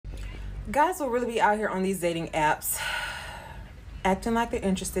Guys will really be out here on these dating apps acting like they're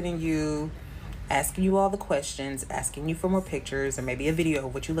interested in you, asking you all the questions, asking you for more pictures or maybe a video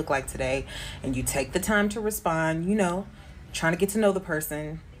of what you look like today, and you take the time to respond, trying to get to know the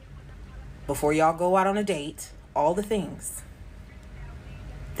person before y'all go out on a date, all the things.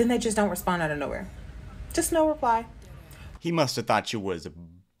 Then they just don't respond out of nowhere. Just no reply. He must have thought you was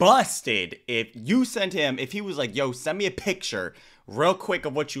busted if you sent him, if he was like, yo, send me a picture real quick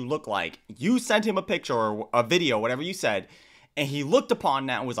of what you look like. You sent him a picture or a video, whatever you said, and he looked upon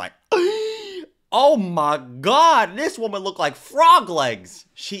that and was like, oh my God, this woman looked like frog legs.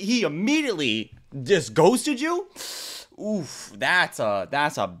 He immediately just ghosted you. Oof, that's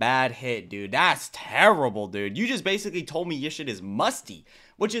a bad hit, dude. That's terrible, dude. You just basically told me your shit is musty,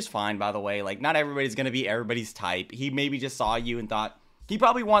 which is fine, by the way. Like, not everybody's gonna be everybody's type. He maybe just saw you and thought he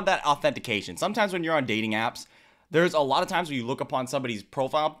probably wanted that authentication. Sometimes when you're on dating apps, there's a lot of times where you look upon somebody's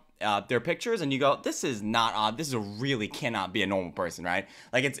profile, their pictures, and you go, this is not odd. This is really cannot be a normal person, right?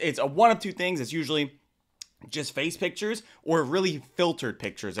 Like, it's a one of two things. It's usually just face pictures or really filtered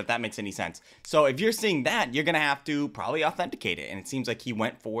pictures, if that makes any sense. So if you're seeing that, you're gonna have to probably authenticate it. And it seems like he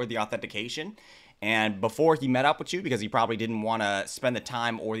went for the authentication. And before he met up with you, because he probably didn't want to spend the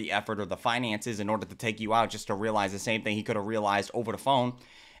time or the effort or the finances in order to take you out just to realize the same thing he could have realized over the phone.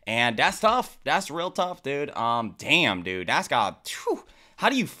 And that's tough. That's real tough, dude. Damn, dude. That's got, whew. How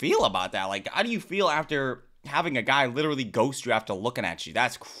do you feel about that? Like, how do you feel after having a guy literally ghost you after looking at you?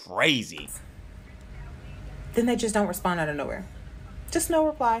 That's crazy. Then they just don't respond out of nowhere. Just no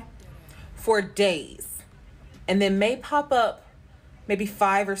reply for days. And then may pop up maybe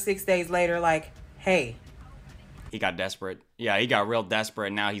 5 or 6 days later like, hey. He got desperate. Yeah, he got real desperate.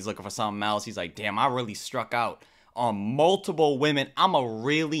 And now he's looking for something else. He's like, damn, I really struck out on multiple women. I'ma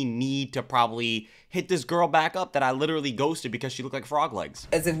really need to probably hit this girl back up that I literally ghosted because she looked like frog legs.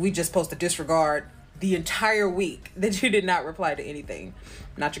 As if we just supposed to disregard the entire week that you did not reply to anything.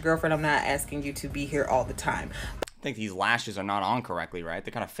 I'm not your girlfriend. I'm not asking you to be here all the time. I think these lashes are not on correctly, right?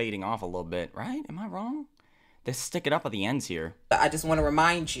 They're kind of fading off a little bit, right? Am I wrong? They're sticking up at the ends here. I just want to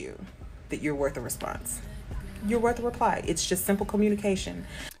remind you that you're worth a response. You're worth a reply. It's just simple communication.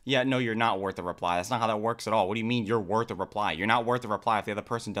 Yeah, no, you're not worth a reply. That's not how that works at all. What do you mean you're worth a reply? You're not worth a reply if the other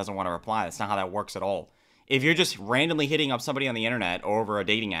person doesn't want to reply. That's not how that works at all. If you're just randomly hitting up somebody on the internet or over a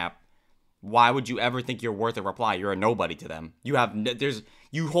dating app, why would you ever think you're worth a reply? You're a nobody to them.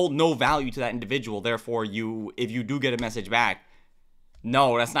 You hold no value to that individual. Therefore, if you do get a message back,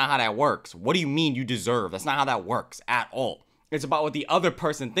 no, that's not how that works. What do you mean you deserve? That's not how that works at all. It's about what the other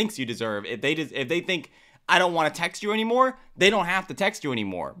person thinks you deserve. If they think I don't want to text you anymore, they don't have to text you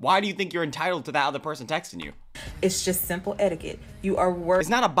anymore. Why do you think you're entitled to that other person texting you? It's just simple etiquette. You are worth. It's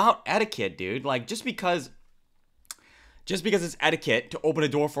not about etiquette, dude. Like, just because it's etiquette to open a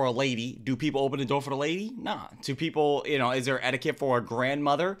door for a lady, do people open the door for the lady? Nah. Do people, is there etiquette for a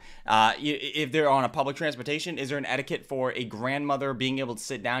grandmother? If they're on a public transportation, is there an etiquette for a grandmother being able to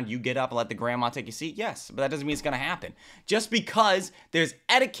sit down, you get up and let the grandma take your seat? Yes, but that doesn't mean it's going to happen. Just because there's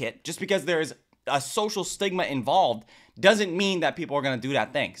etiquette, just because there's a social stigma involved, doesn't mean that people are going to do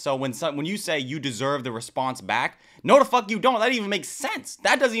that thing. So when you say you deserve the response back, no the fuck you don't. That even makes sense.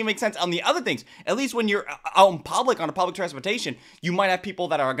 That doesn't even make sense on the other things. At least when you're out in public on a public transportation, you might have people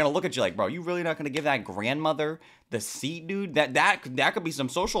that are going to look at you like, bro, you really not going to give that grandmother the seat, dude? That could be some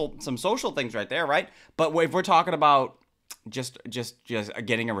social things right there, right? But if we're talking about just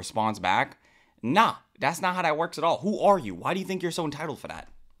getting a response back, nah, that's not how that works at all. Who are you? Why do you think you're so entitled for that?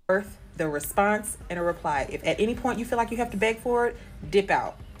 Worth the response and a reply. If at any point you feel like you have to beg for it, dip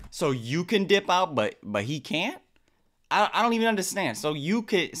out. So you can dip out, but he can't? I don't even understand. So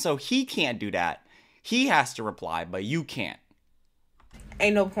he can't do that. He has to reply, but you can't.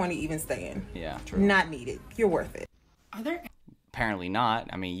 Ain't no point in even staying. Yeah, true. Not needed. You're worth it. Are there Apparently not.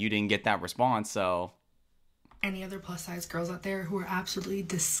 I mean, you didn't get that response, so. any other plus size girls out there who are absolutely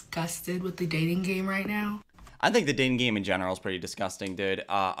disgusted with the dating game right now? I think the dating game in general is pretty disgusting, dude.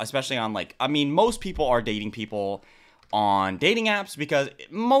 Especially on most people are dating people on dating apps because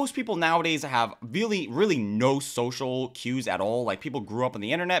most people nowadays have really, really no social cues at all. Like, people grew up on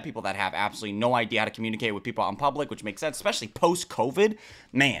the internet, people that have absolutely no idea how to communicate with people out in public, which makes sense, especially post-COVID.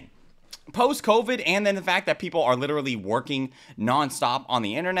 Man, post-COVID, and then the fact that people are literally working nonstop on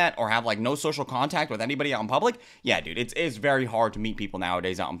the internet or have no social contact with anybody out in public. Yeah, dude, it's very hard to meet people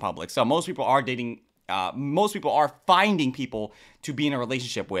nowadays out in public. So most people are dating. Most people are finding people to be in a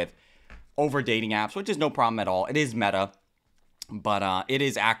relationship with over dating apps, which is no problem at all. It is meta, but it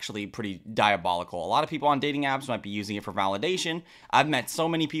is actually pretty diabolical. A lot of people on dating apps might be using it for validation. I've met so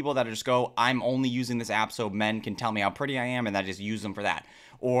many people that just go, I'm only using this app so men can tell me how pretty I am, and I just use them for that.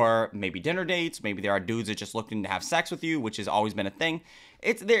 or maybe dinner dates. Maybe there are dudes that just looking to have sex with you, which has always been a thing.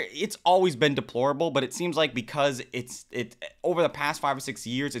 It's always been deplorable, but it seems like because it's over the past 5 or 6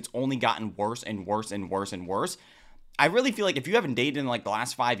 years, it's only gotten worse and worse and worse and worse. I really feel like if you haven't dated in like the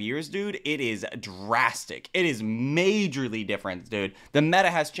last 5 years, dude, it is drastic. It is majorly different, dude. The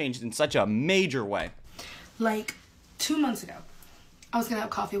meta has changed in such a major way. Like 2 months ago, I was gonna have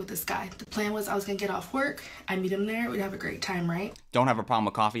coffee with this guy. The plan was I was gonna get off work, I'd meet him there, we'd have a great time, right? Don't have a problem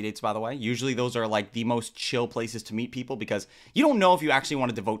with coffee dates, by the way. Usually those are like the most chill places to meet people because you don't know if you actually want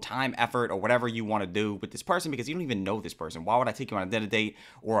to devote time, effort, or whatever you want to do with this person because you don't even know this person. Why would I take you on a dinner date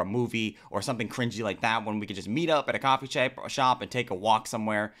or a movie or something cringy like that when we could just meet up at a coffee shop and take a walk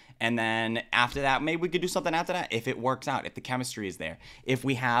somewhere, and then after that, maybe we could do something after that if it works out, if the chemistry is there, if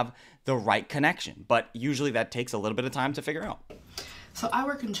we have the right connection. But usually that takes a little bit of time to figure out. So I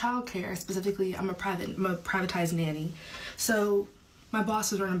work in childcare. Specifically, I'm a privatized nanny. So my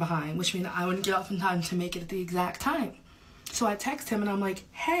boss was running behind, which means I wouldn't get off in time to make it at the exact time. So I text him and I'm like,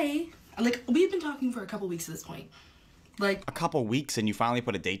 hey, like we've been talking for a couple weeks at this point. Like a couple weeks and you finally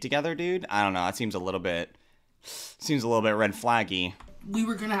put a date together, dude? I don't know. That seems a little bit red flaggy. We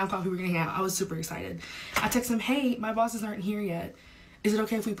were going to have coffee. We were going to hang out. I was super excited. I text him, hey, my bosses aren't here yet. Is it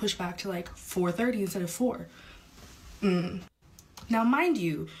okay if we push back to like 4:30 instead of 4? Now, mind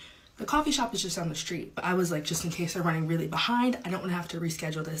you, the coffee shop is just down the street, but I was like, just in case they're running really behind, I don't want to have to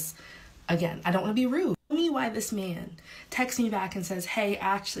reschedule this again. I don't want to be rude. Tell me why this man texts me back and says, hey,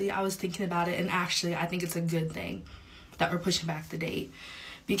 actually, I was thinking about it, and actually, I think it's a good thing that we're pushing back the date.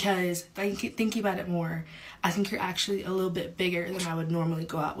 Because thinking about it more, I think you're actually a little bit bigger than I would normally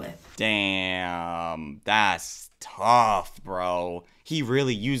go out with. Damn, that's tough, bro. He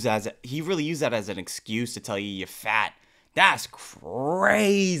really used that as an excuse to tell you you're fat. That's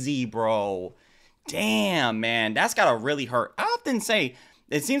crazy, bro. Damn, man. That's gotta really hurt. I often say,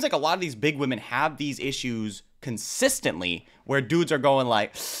 it seems like a lot of these big women have these issues consistently where dudes are going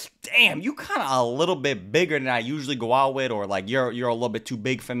like, damn, you kind of a little bit bigger than I usually go out with, or like you're a little bit too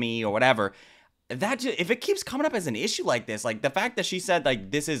big for me or whatever. If it keeps coming up as an issue like this, like the fact that she said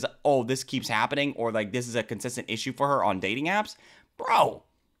like this keeps happening, or like this is a consistent issue for her on dating apps, bro.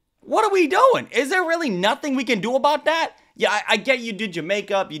 What are we doing? Is there really nothing we can do about that? Yeah, I get you did your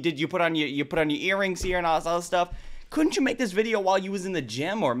makeup, you put on your earrings here and all this other stuff. Couldn't you make this video while you was in the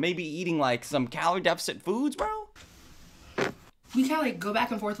gym or maybe eating like some calorie deficit foods, bro? We kind of like go back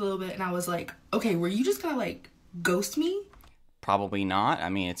and forth a little bit, and I was like, okay, were you just gonna like ghost me? Probably not. I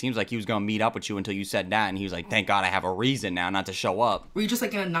mean, it seems like he was gonna meet up with you until you said that, and he was like, thank God I have a reason now not to show up. Were you just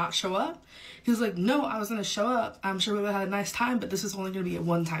like gonna not show up? He was like, no, I was gonna show up. I'm sure we would have had a nice time, but this is only gonna be a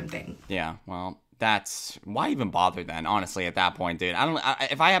one-time thing. Yeah, well, that's why even bother then, honestly, at that point, dude.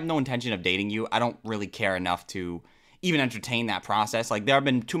 If I have no intention of dating you, I don't really care enough to even entertain that process. Like, there have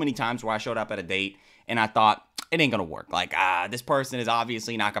been too many times where I showed up at a date and I thought, it ain't gonna work. Like, this person is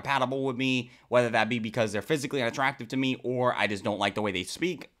obviously not compatible with me, whether that be because they're physically unattractive to me or I just don't like the way they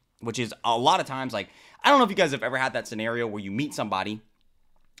speak, which is a lot of times, like, I don't know if you guys have ever had that scenario where you meet somebody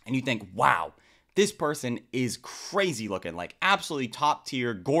and you think, wow, this person is crazy looking, like absolutely top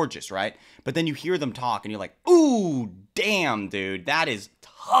tier, gorgeous, right? But then you hear them talk and you're like, ooh, damn, dude, that is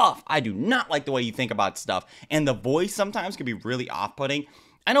tough. I do not like the way you think about stuff. And the voice sometimes can be really off-putting.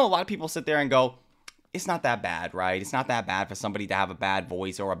 I know a lot of people sit there and go, it's not that bad, right? It's not that bad for somebody to have a bad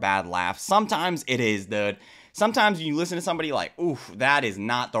voice or a bad laugh. Sometimes it is, dude. Sometimes you listen to somebody like, oof, that is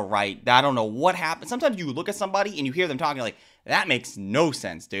not the right, I don't know what happened. Sometimes you look at somebody and you hear them talking like, that makes no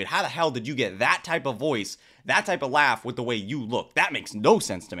sense, dude. How the hell did you get that type of voice, that type of laugh with the way you look? That makes no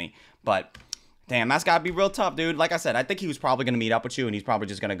sense to me. But damn, that's gotta be real tough, dude. Like I said, I think he was probably gonna meet up with you and he's probably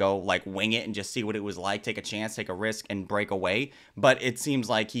just gonna go like wing it and just see what it was like, take a chance, take a risk, and break away. But it seems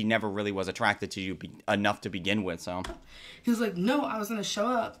like he never really was attracted to you enough to begin with, so. He was like, no, I was gonna show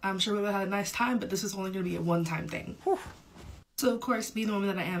up. I'm sure we would have had a nice time, but this is only gonna be a one-time thing. Whew. So, of course, being the woman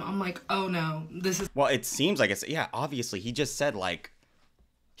that I am, I'm like, oh no, this is... Well, it seems like it's... Yeah, obviously, he just said, like...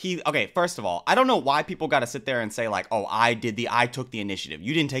 Okay, first of all, I don't know why people gotta sit there and say, like, oh, I took the initiative.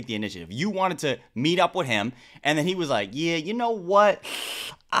 You didn't take the initiative. You wanted to meet up with him, and then he was like, yeah, you know what?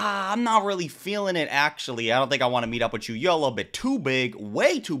 I'm not really feeling it, actually. I don't think I want to meet up with you. You're a little bit too big,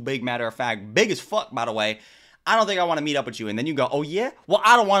 way too big, matter of fact. Big as fuck, by the way. I don't think I want to meet up with you. And then you go, oh, yeah? Well,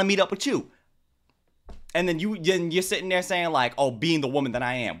 I don't want to meet up with you. And then you're sitting there saying like, oh, being the woman that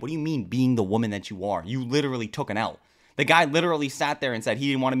I am. What do you mean being the woman that you are? You literally took an L. The guy literally sat there and said he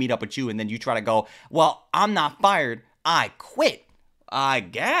didn't want to meet up with you. And then you try to go, well, I'm not fired. I quit. I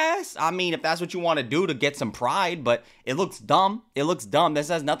guess. I mean, if that's what you want to do to get some pride, but it looks dumb. It looks dumb. This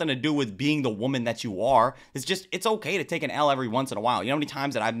has nothing to do with being the woman that you are. It's just, it's okay to take an L every once in a while. You know how many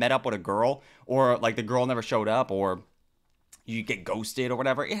times that I've met up with a girl, or like the girl never showed up, or you get ghosted or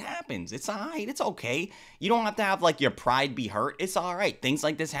whatever? It happens. It's all right. It's okay. You don't have to have like your pride be hurt. It's all right. Things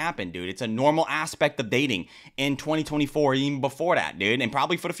like this happen, dude. It's a normal aspect of dating in 2024, even before that, dude, and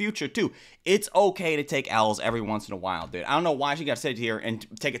probably for the future too. It's okay to take L's every once in a while, dude. I don't know why she got to sit here and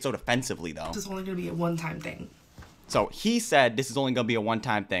take it so defensively, though. This is only going to be a one-time thing. So he said this is only going to be a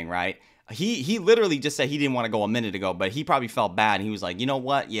one-time thing, right? He literally just said he didn't want to go a minute ago, but he probably felt bad, and he was like, you know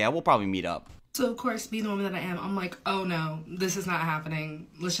what? Yeah, we'll probably meet up. So, of course, being the woman that I am, I'm like, oh no, this is not happening.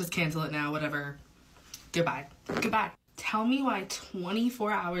 Let's just cancel it now, whatever. Goodbye. Goodbye. Tell me why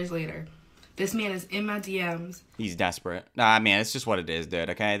 24 hours later, this man is in my DMs. He's desperate. Nah, man, it's just what it is, dude,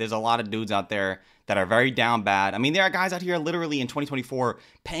 okay? There's a lot of dudes out there that are very down bad. I mean, there are guys out here literally in 2024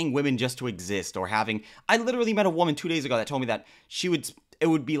 paying women just to exist, or having... I literally met a woman 2 days ago that told me that it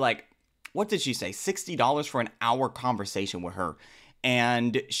would be like, what did she say? $60 for an hour conversation with her.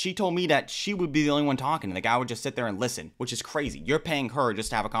 And she told me that she would be the only one talking, and the guy would just sit there and listen, which is crazy. You're paying her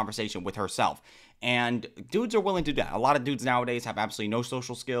just to have a conversation with herself. And dudes are willing to do that. A lot of dudes nowadays have absolutely no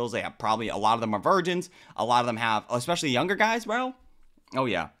social skills. They have probably, a lot of them are virgins. A lot of them have, especially younger guys, bro. Oh,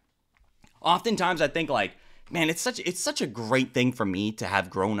 yeah. Oftentimes I think like, man, it's such a great thing for me to have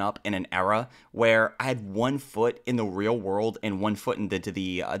grown up in an era where I had 1 foot in the real world and 1 foot into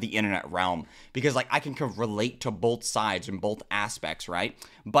the internet realm, because like I can relate to both sides and both aspects, right?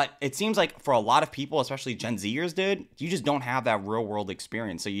 But it seems like for a lot of people, especially Gen Zers, dude, you just don't have that real world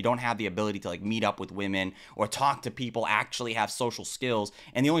experience. So you don't have the ability to like meet up with women or talk to people, actually have social skills.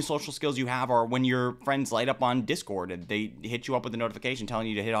 And the only social skills you have are when your friends light up on Discord and they hit you up with a notification telling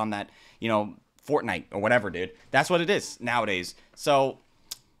you to hit on that, Fortnite or whatever, dude. That's what it is nowadays. So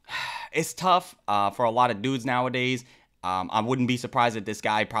it's tough for a lot of dudes nowadays. I wouldn't be surprised if this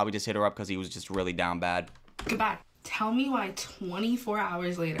guy probably just hit her up because he was just really down bad. Goodbye. Tell me why 24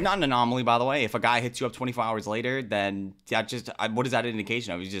 hours later. Not an anomaly, by the way. If a guy hits you up 24 hours later, then what is that an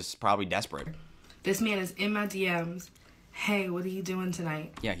indication of? He's just probably desperate. This man is in my DMs. Hey, what are you doing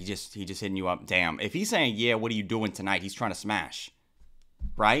tonight? Yeah, he just hitting you up. Damn. If he's saying, yeah, what are you doing tonight? He's trying to smash.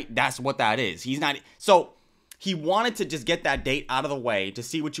 Right? That's what that is. He's not... So, he wanted to just get that date out of the way to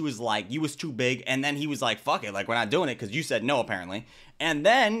see what you was like. You was too big. And then he was like, fuck it. Like, we're not doing it because you said no, apparently. And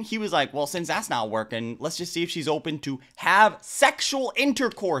then he was like, well, since that's not working, let's just see if she's open to have sexual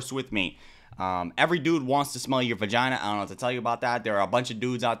intercourse with me. Every dude wants to smell your vagina. I don't know what to tell you about that. There are a bunch of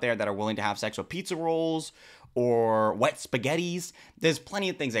dudes out there that are willing to have sex with pizza rolls or wet spaghettis. There's plenty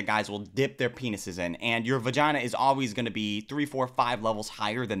of things that guys will dip their penises in, and your vagina is always going to be 3, 4, 5 levels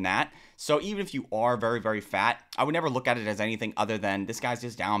higher than that. So even if you are very, very fat, I would never look at it as anything other than this guy's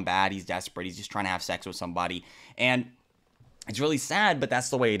just down bad. He's desperate. He's just trying to have sex with somebody. And it's really sad, but that's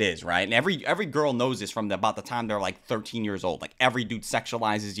the way it is, right? And every girl knows this from about the time they're like 13 years old. Like, every dude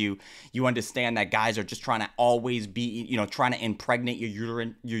sexualizes you. You understand that guys are just trying to always be, trying to impregnate your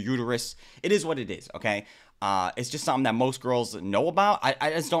uterus. It is what it is, okay? It's just something that most girls know about.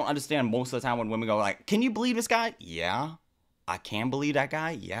 I just don't understand most of the time when women go like, can you believe this guy? Yeah, I can believe that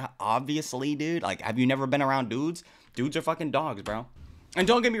guy. Yeah, obviously, dude. Like, have you never been around dudes? Dudes are fucking dogs, bro. And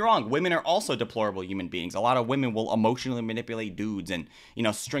don't get me wrong, women are also deplorable human beings. A lot of women will emotionally manipulate dudes and,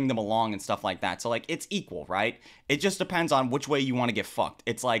 string them along and stuff like that. So, like, it's equal, right? It just depends on which way you want to get fucked.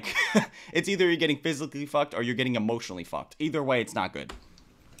 It's like, it's either you're getting physically fucked or you're getting emotionally fucked. Either way, it's not good.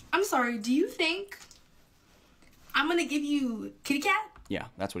 I'm sorry, do you think I'm gonna give you kitty cat? Yeah,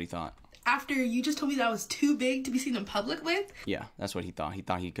 that's what he thought. After you just told me that I was too big to be seen in public with? Yeah, that's what he thought. He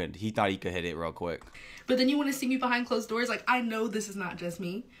thought he could hit it real quick. But then you want to see me behind closed doors? Like, I know this is not just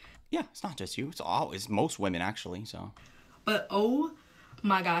me. Yeah, it's not just you. It's most women, actually, so. But, oh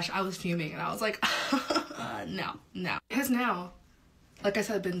my gosh, I was fuming. And I was like, no. It has now, like I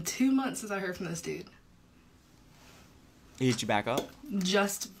said, been 2 months since I heard from this dude. He hit you back up?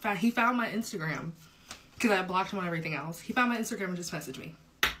 He found my Instagram. Because I blocked him on everything else. He found my Instagram and just messaged me.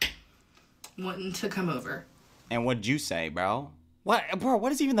 Wanting to come over. And what'd you say, bro?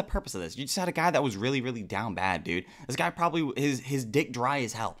 What is even the purpose of this? You just had a guy that was really, really down bad, dude. This guy probably, his dick dry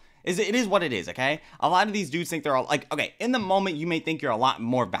as hell. It is what it is, okay? A lot of these dudes think they're all, like, okay, in the moment you may think you're a lot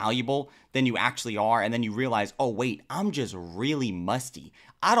more valuable than you actually are, and then you realize, oh, wait, I'm just really musty.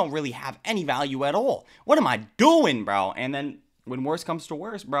 I don't really have any value at all. What am I doing, bro? And then when worse comes to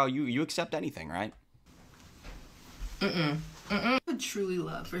worse, bro, you accept anything, right? I would truly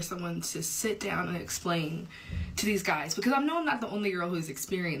love for someone to sit down and explain to these guys, because I know I'm not the only girl who's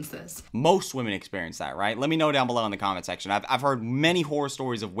experienced this. Most women experience that, right? Let me know down below in the comment section. I've heard many horror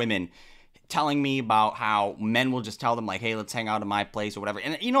stories of women telling me about how men will just tell them like, hey, let's hang out at my place or whatever.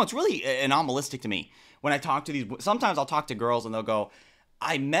 And you know, it's really anomalistic to me when I talk to these. Sometimes I'll talk to girls and they'll go,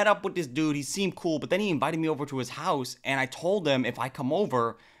 I met up with this dude, he seemed cool, but then he invited me over to his house and I told him if I come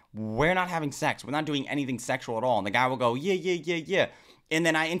over, we're not having sex, we're not doing anything sexual at all. And the guy will go, yeah. And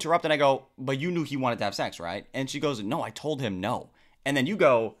then I interrupt and I go, but you knew he wanted to have sex, right? And she goes, no, I told him no. And then you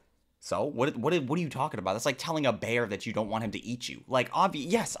go, so what are you talking about? That's like telling a bear that you don't want him to eat you. Like,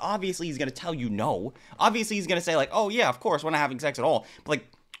 yes, obviously he's going to tell you no. Obviously he's going to say like, oh yeah, of course, we're not having sex at all. But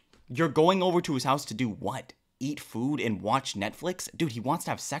like, you're going over to his house to do what? Eat food and watch Netflix? Dude, he wants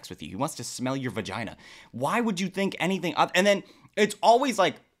to have sex with you. He wants to smell your vagina. Why would you think anything other? And then it's always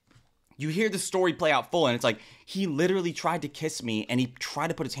like, you hear the story play out full and it's like, he literally tried to kiss me and he tried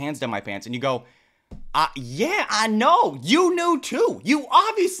to put his hands down my pants, and you go, yeah, I know. You knew too. You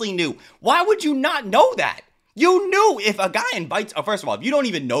obviously knew. Why would you not know that? You knew. If a guy invites, first of all, if you don't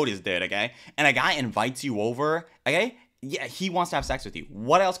even know this dude, okay, and a guy invites you over, okay, yeah, he wants to have sex with you.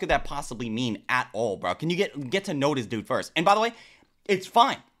 What else could that possibly mean at all, bro? Can you get to know this dude first? And by the way, it's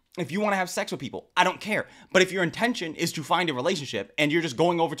fine if you want to have sex with people. I don't care. But if your intention is to find a relationship and you're just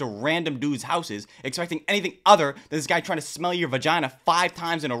going over to random dudes' houses expecting anything other than this guy trying to smell your vagina 5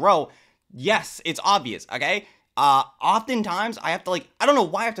 times in a row, yes, it's obvious, okay? Oftentimes, I have to, like, I don't know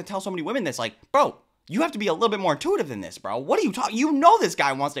why I have to tell so many women this, like, bro, you have to be a little bit more intuitive than this, bro. What are you talking? You know this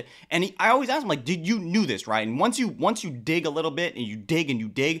guy wants to, and I always ask him, like, did you knew this, right? And once you dig a little bit, and you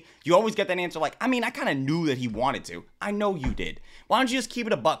dig, you always get that answer, like, I mean, I kind of knew that he wanted to. I know you did. Why don't you just keep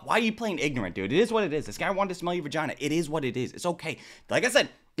it a buck? Why are you playing ignorant, dude? It is what it is. This guy wanted to smell your vagina. It is what it is. It's okay. Like I said,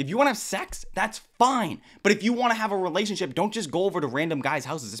 if you want to have sex, that's fine. But if you want to have a relationship, don't just go over to random guys'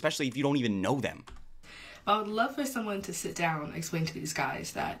 houses, especially if you don't even know them. I would love for someone to sit down and explain to these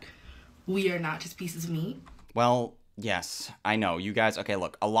guys that we are not just pieces of meat. Well, yes, I know. You guys, okay,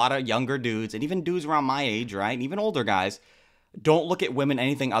 look, a lot of younger dudes, and even dudes around my age, right, and even older guys, don't look at women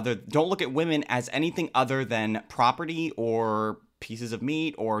as anything other than property or pieces of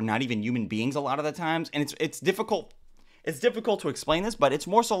meat or not even human beings a lot of the times. And it's difficult. It's difficult to explain this, but it's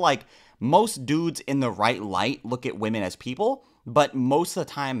more so like most dudes in the right light look at women as people, but most of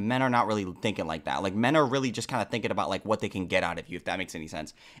the time men are not really thinking like that. Like, men are really just kind of thinking about like what they can get out of you, if that makes any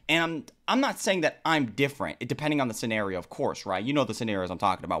sense. And I'm not saying that I'm different, depending on the scenario, of course, right? You know the scenarios I'm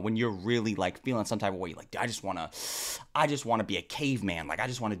talking about, when you're really like feeling some type of way, like, I just want to be a caveman. Like, I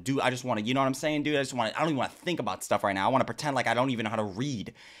just want to, you know what I'm saying, dude? I don't even want to think about stuff right now. I want to pretend like I don't even know how to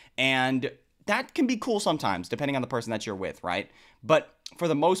read. And that can be cool sometimes, depending on the person that you're with, right? But for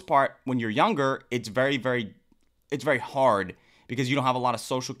the most part, when you're younger, it's very hard, because you don't have a lot of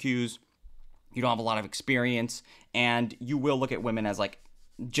social cues, you don't have a lot of experience, and you will look at women as like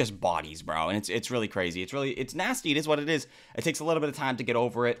just bodies, bro. And it's really crazy. It's nasty. It is what it is. It takes a little bit of time to get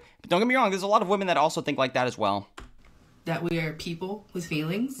over it. But don't get me wrong, there's a lot of women that also think like that as well. That we are people with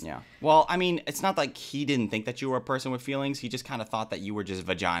feelings? Yeah. Well, I mean, it's not like he didn't think that you were a person with feelings. He just kind of thought that you were just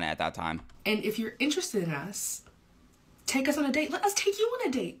vagina at that time. And if you're interested in us, take us on a date. Let us take you on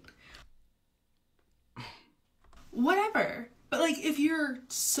a date. Whatever. But, like, if you're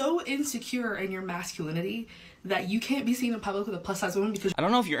so insecure in your masculinity that you can't be seen in public with a plus-size woman because... I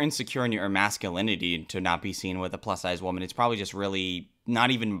don't know if you're insecure in your masculinity to not be seen with a plus-size woman. It's probably just really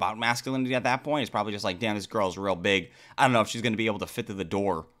not even about masculinity at that point. It's probably just like, damn, this girl's real big. I don't know if she's going to be able to fit through the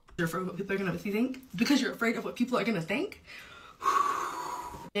door. You're afraid of what people are going to think? Because you're afraid of what people are going to think?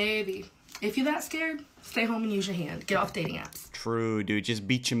 Baby, if you're that scared, stay home and use your hand. Get off dating apps. True, dude. Just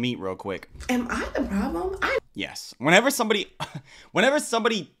beat your meat real quick. Am I the problem? Yes. Whenever somebody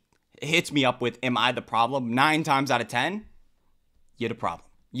hits me up with, am I the problem? 9 times out of 10, you're the problem.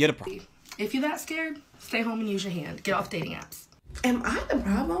 You're the problem. If you're that scared, stay home and use your hand. Get off dating apps. Am I the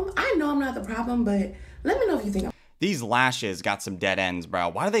problem? I know I'm not the problem, but let me know if you think I'm... These lashes got some dead ends, bro.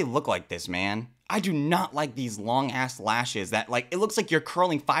 Why do they look like this, man? I do not like these long-ass lashes that, like, it looks like you're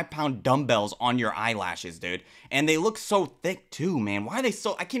curling 5-pound dumbbells on your eyelashes, dude. And they look so thick, too, man. Why are they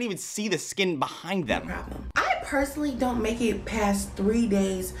so... I can't even see the skin behind them. Problem. I personally don't make it past 3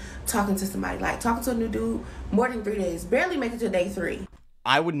 days talking to somebody. Like, talking to a new dude, more than 3 days. Barely make it to day 3.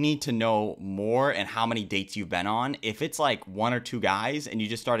 I would need to know more and how many dates you've been on. If it's like 1 or 2 guys and you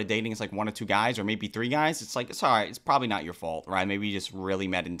just started dating, it's like 1 or 2 guys or maybe 3 guys, it's like, it's all right. It's probably not your fault, right? Maybe you just really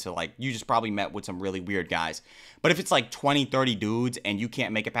met into like, you just probably met with some really weird guys. But if it's like 20, 30 dudes and you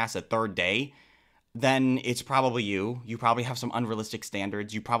can't make it past the 3rd day, then it's probably you. You probably have some unrealistic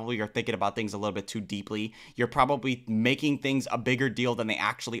standards. You probably are thinking about things a little bit too deeply. You're probably making things a bigger deal than they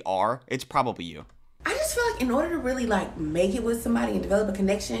actually are. It's probably you. I just feel like in order to really like make it with somebody and develop a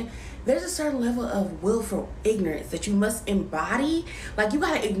connection, there's a certain level of willful ignorance that you must embody. Like you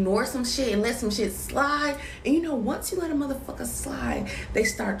gotta ignore some shit and let some shit slide. And you know, once you let a motherfucker slide, they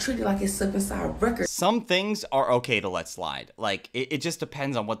start treating it like it's slipping inside records. Some things are okay to let slide. Like it just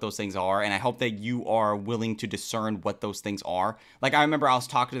depends on what those things are. And I hope that you are willing to discern what those things are. Like I remember I was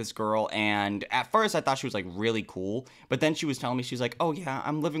talking to this girl and at first I thought she was like really cool. But then she was telling me, she's like, oh yeah,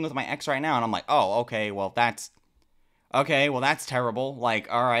 I'm living with my ex right now. And I'm like, oh, okay, well that's terrible.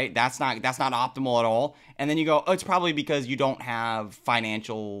 Like, all right, that's not optimal at all. And then you go, oh, it's probably because you don't have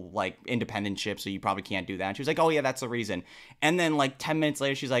financial, like, independentship, so you probably can't do that. And she was like, oh, yeah, that's the reason. And then, like, 10 minutes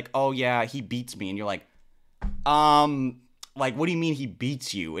later, she's like, oh, yeah, he beats me. And you're like, what do you mean he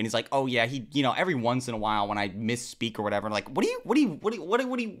beats you? And he's like, oh, yeah, he, you know, every once in a while when I misspeak or whatever, like, what do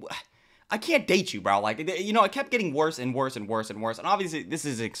you, I can't date you, bro. Like, you know, it kept getting worse and worse and worse and worse. And obviously, this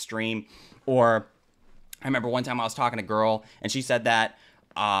is extreme. Or I remember one time I was talking to a girl and she said that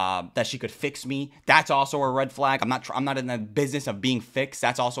she could fix me. That's also a red flag. I'm not in the business of being fixed.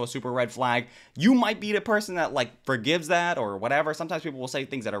 That's also a super red flag. You might be the person that like forgives that or whatever. Sometimes people will say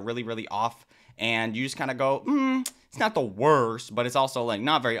things that are really, really off and you just kind of go, it's not the worst, but it's also like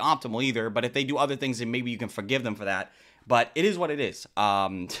not very optimal either. But if they do other things, then maybe you can forgive them for that. But it is what it is.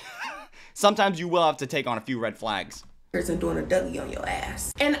 Sometimes you will have to take on a few red flags. And doing a Dougie on your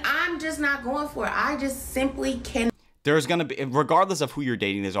ass. And I'm just not going for it. I just simply can't. There's going to be, regardless of who you're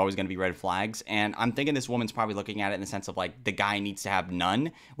dating, there's always going to be red flags. And I'm thinking this woman's probably looking at it in the sense of like the guy needs to have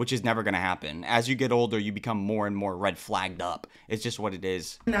none, which is never going to happen. As you get older, you become more and more red flagged up. It's just what it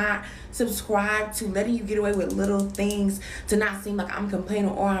is. Not subscribe to letting you get away with little things to not seem like I'm complaining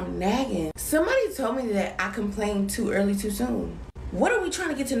or I'm nagging. Somebody told me that I complained too early, too soon. What are we trying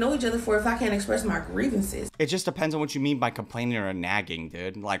to get to know each other for if I can't express my grievances? It just depends on what you mean by complaining or nagging,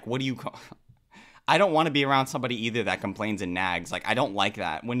 dude. Like, what do you... I don't want to be around somebody either that complains and nags. Like, I don't like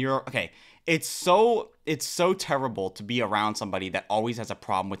that. When you're... Okay, it's so terrible to be around somebody that always has a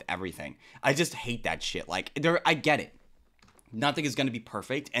problem with everything. I just hate that shit. Like, I get it. Nothing is going to be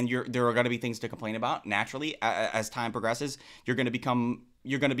perfect, and there are going to be things to complain about. Naturally, as time progresses, you're going to become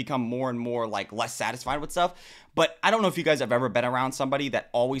more and more like less satisfied with stuff. But I don't know if you guys have ever been around somebody that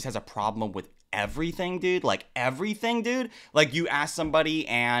always has a problem with everything, dude. Like everything, dude. Like you ask somebody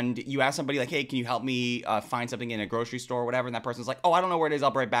like, hey, can you help me find something in a grocery store or whatever? And that person's like, oh, I don't know where it is.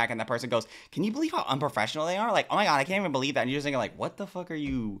 I'll be right back. And that person goes, can you believe how unprofessional they are? Like, oh my God, I can't even believe that. And you're just thinking like, what are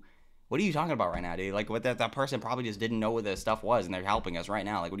you talking about right now, dude? Like, what that person probably just didn't know what this stuff was, and they're helping us right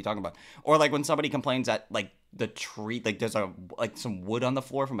now. Like, what are you talking about? Or like when somebody complains that like the tree, like there's some wood on the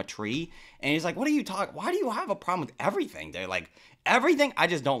floor from a tree, and he's like, what are you talking? Why do you have a problem with everything, dude? Like everything, I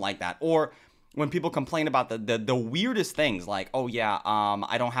just don't like that. Or when people complain about the weirdest things, like, oh yeah,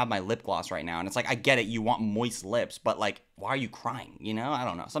 I don't have my lip gloss right now, and it's like, I get it, you want moist lips, but like, why are you crying? You know, I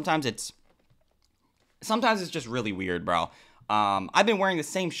don't know. Sometimes it's just really weird, bro. I've been wearing the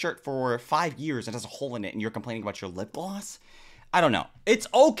same shirt for 5 years and it has a hole in it and you're complaining about your lip gloss? I don't know. It's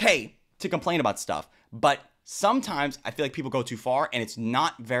okay to complain about stuff, but sometimes I feel like people go too far and it's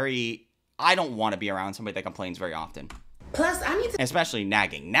not very... I don't want to be around somebody that complains very often. Plus, I need to... Especially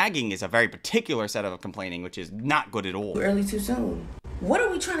nagging. Nagging is a very particular set of complaining, which is not good at all. Early too soon. What are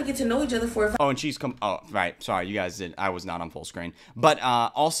we trying to get to know each other for? Oh, and she's oh, right. Sorry, you guys did. I was not on full screen. But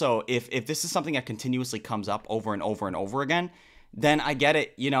also, if this is something that continuously comes up over and over and over again, then I get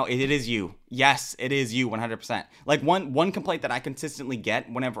it. You know, it is you. Yes, it is you 100%. Like one complaint that I consistently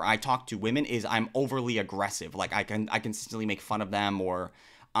get whenever I talk to women is I'm overly aggressive. Like I consistently make fun of them, or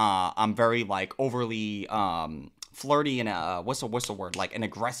I'm very like overly flirty in a what's the word, like an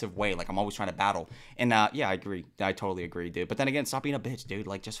aggressive way, like I'm always trying to battle. And yeah, I agree, I totally agree, dude. But then again, stop being a bitch, dude.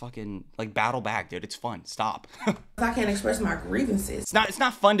 Like just fucking like battle back, dude. It's fun. Stop. If I can't express my grievances, it's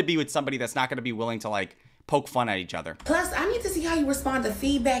not fun to be with somebody that's not going to be willing to like poke fun at each other. Plus, I need to see how you respond to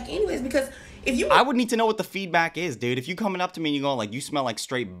feedback anyways, because if you... I would need to know what the feedback is, dude. If you coming up to me and you go like, you smell like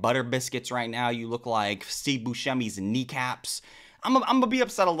straight butter biscuits right now, you look like Steve Buscemi's kneecaps, I'm gonna be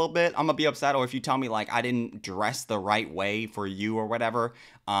upset a little bit. I'm gonna be upset. Or if you tell me like I didn't dress the right way for you or whatever,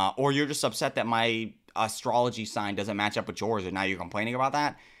 or you're just upset that my astrology sign doesn't match up with yours and now you're complaining about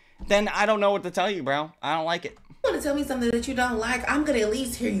that, then I don't know what to tell you, bro. I don't like it. You want to tell me something that you don't like, I'm gonna at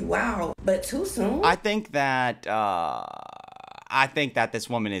least hear you out. But too soon? I think that this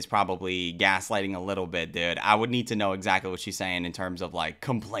woman is probably gaslighting a little bit, dude. I would need to know exactly what she's saying in terms of like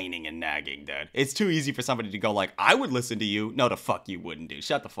complaining and nagging, dude. It's too easy for somebody to go like, I would listen to you. No, the fuck you wouldn't, dude.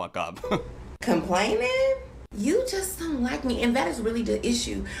 Shut the fuck up. Complaining? You just don't like me, and that is really the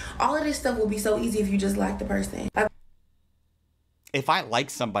issue. All of this stuff will be so easy if you just like the person. If I like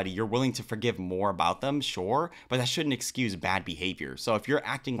somebody, you're willing to forgive more about them, sure, but that shouldn't excuse bad behavior. So if you're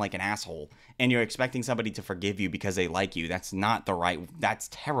acting like an asshole and you're expecting somebody to forgive you because they like you, that's not the right, that's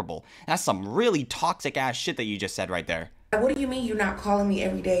terrible. That's some really toxic ass shit that you just said right there. What do you mean you're not calling me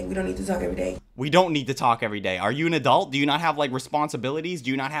every day? We don't need to talk every day. We don't need to talk every day. Are you an adult? Do you not have like responsibilities?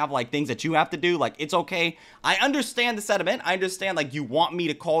 Do you not have like things that you have to do? Like, it's okay. I understand the sentiment. I understand like you want me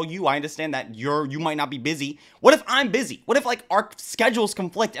to call you. I understand that you might not be busy. What if I'm busy? What if like our schedules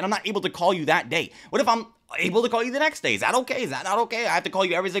conflict and I'm not able to call you that day? What if I'm able to call you the next day? Is that okay? Is that not okay? I have to call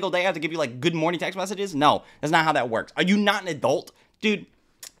you every single day. I have to give you like good morning text messages? No, that's not how that works. Are you not an adult? Dude,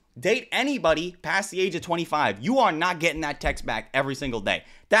 date anybody past the age of 25. You are not getting that text back every single day.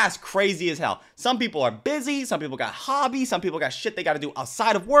 That's crazy as hell. Some people are busy. Some people got hobbies. Some people got shit they got to do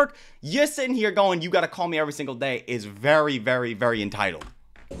outside of work. You're sitting here going, you got to call me every single day is very, very, very entitled.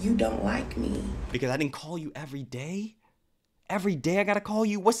 You don't like me. Because I didn't call you every day? Every day I got to call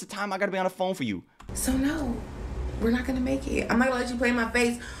you? What's the time I got to be on the phone for you? So no, we're not going to make it. I'm not going to let you play in my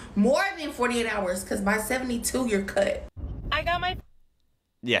face more than 48 hours because by 72, you're cut. I got my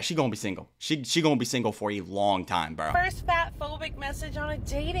Yeah, she gonna be single. She gonna be single for a long time, bro. first fat phobic message on a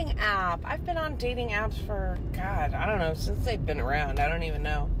dating app. I've been on dating apps for, God, I don't know, since they've been around. I don't even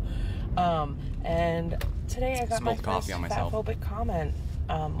know. And today I got my Spilled first coffee on fat myself. phobic comment.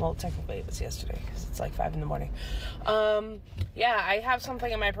 Well, technically it was yesterday because it's like 5 in the morning. Yeah, I have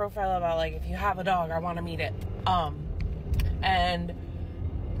something in my profile about like, if you have a dog, I want to meet it. And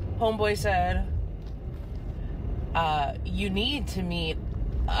homeboy said, you need to meet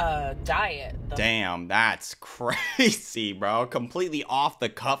a diet. Damn, that's crazy, bro. Completely off the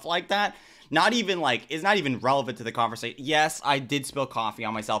cuff like that. Not even like, it's not even relevant to the conversation. Yes, I did spill coffee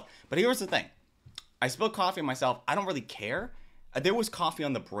on myself, but here's the thing. I spilled coffee on myself. I don't really care. There was coffee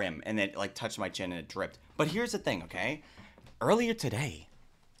on the brim and it like touched my chin and it dripped. But here's the thing, okay? Earlier today,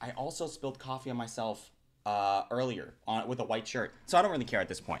 I also spilled coffee on myself earlier with a white shirt. So I don't really care at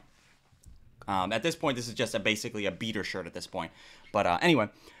this point. At this point, this is just basically a beater shirt at this point. But anyway,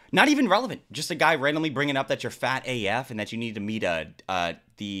 not even relevant. Just a guy randomly bringing up that you're fat AF and that you need to meet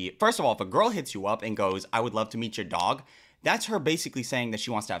first of all, if a girl hits you up and goes, I would love to meet your dog, that's her basically saying that she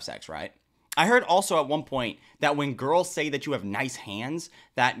wants to have sex, right? I heard also at one point that when girls say that you have nice hands,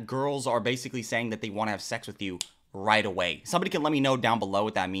 that girls are basically saying that they want to have sex with you right away. Somebody can let me know down below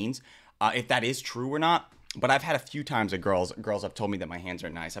what that means, if that is true or not. But I've had a few times that girls have told me that my hands are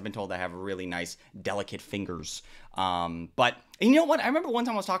nice. I've been told I have really nice, delicate fingers. But you know what? I remember one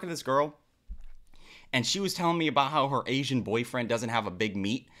time I was talking to this girl, and she was telling me about how her Asian boyfriend doesn't have a big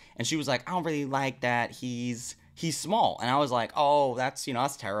meat, and she was like, I don't really like that. He's small. And I was like, oh, that's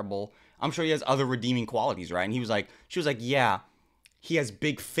terrible. I'm sure he has other redeeming qualities, right? And she was like, yeah, he has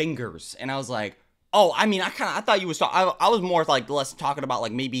big fingers. And I was like, oh, I mean, I thought you was I was more like less talking about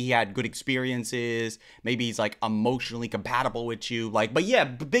like maybe he had good experiences, maybe he's like emotionally compatible with you, like, but yeah,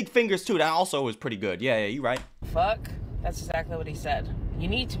 big fingers too. That also was pretty good. Yeah, you right. Fuck. That's exactly what he said. You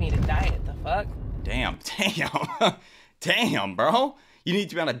need to meet a diet. The fuck. Damn, damn, bro. You need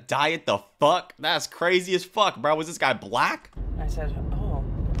to be on a diet. The fuck. That's crazy as fuck, bro. Was this guy black? I said, oh.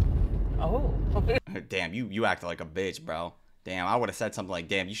 Damn, you acted like a bitch, bro. Damn, I would have said something like,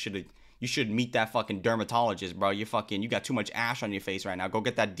 damn, you should meet that fucking dermatologist, bro. You got too much ash on your face right now. Go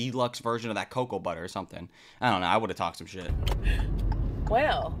get that deluxe version of that cocoa butter or something. I don't know. I would have talked some shit.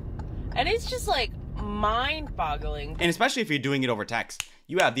 Well, and it's just like mind-boggling. And especially if you're doing it over text,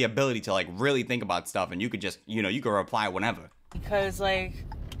 you have the ability to like really think about stuff, and you could just, you can reply whenever. Because like,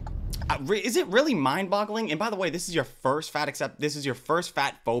 is it really mind-boggling? And by the way, this is your first fat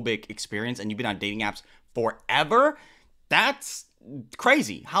phobic experience, and you've been on dating apps forever. That's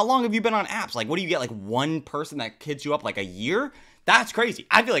crazy. How long have you been on apps? Like, what do you get? Like one person that hits you up like a year? That's crazy.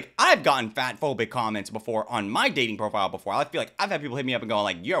 I feel like I've gotten fat phobic comments before on my dating profile before. I feel like I've had people hit me up and go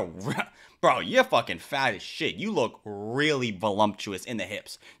like, yo, bro, you're fucking fat as shit. You look really voluptuous in the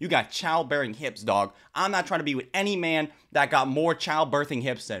hips. You got childbearing hips, dog. I'm not trying to be with any man that got more childbirthing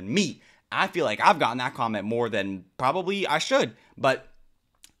hips than me. I feel like I've gotten that comment more than probably I should. But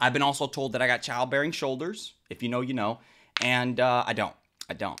I've been also told that I got childbearing shoulders. If you know, you know. And I don't.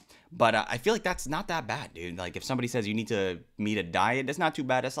 But I feel like that's not that bad, dude. Like, if somebody says you need to meet a diet, that's not too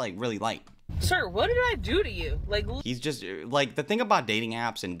bad. That's, like, really light. sir, what did I do to you? Like, he's just, like, the thing about dating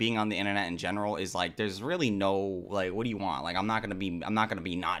apps and being on the internet in general is, like, there's really no, like, what do you want? Like, I'm not gonna be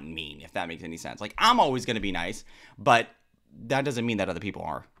not mean, if that makes any sense. Like, I'm always gonna be nice, but that doesn't mean that other people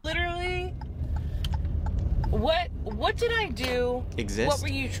are. literally What did I do? Exist? What were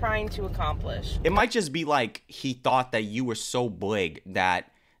you trying to accomplish? It might just be like he thought that you were so big that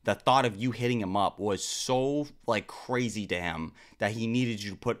the thought of you hitting him up was so like crazy to him that he needed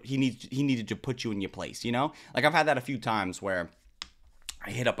you to put he needed to put you in your place, you know? Like I've had that a few times where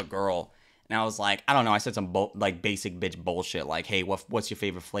I hit up a girl and I was like, I don't know, I said some like basic bitch bullshit like, hey, what's your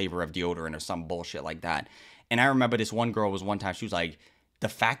favorite flavor of deodorant or some bullshit like that. And I remember this one girl was one time, she was like, the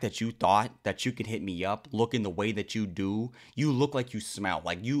fact that you thought that you could hit me up looking the way that you do, you look like you smell.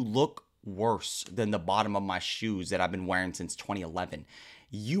 Like you look worse than the bottom of my shoes that I've been wearing since 2011.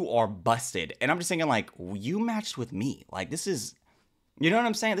 You are busted. And I'm just thinking like, you matched with me. Like this is, you know what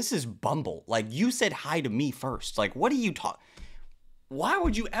I'm saying? This is Bumble. Like you said hi to me first. Like what are you talking? Why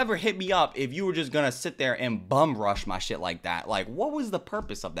would you ever hit me up if you were just gonna sit there and bum rush my shit like that? Like what was the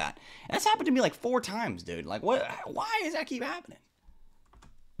purpose of that? And that's happened to me like 4 times, dude. Like what? Why does that keep happening?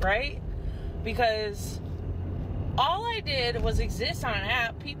 Right? Because all I did was exist on an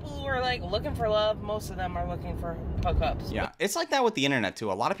app. People who are like looking for love, most of them are looking for hookups. Yeah, it's like that with the internet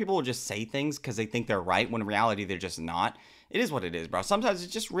too. A lot of people will just say things because they think they're right when in reality they're just not. It is what it is, bro. Sometimes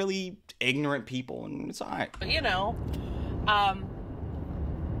it's just really ignorant people and it's alright. You know,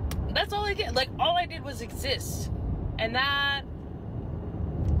 that's all I did. Like all I did was exist. And that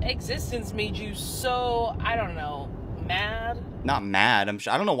existence made you so, I don't know, mad? Not mad.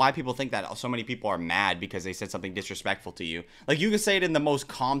 I don't know why people think that so many people are mad because they said something disrespectful to you. Like you can say it in the most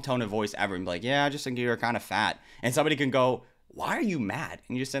calm tone of voice ever and be like, yeah, I just think you're kind of fat. And somebody can go, why are you mad?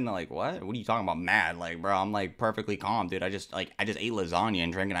 And you're sitting there like, what? What are you talking about mad? Like, bro, I'm like perfectly calm, dude. I just ate lasagna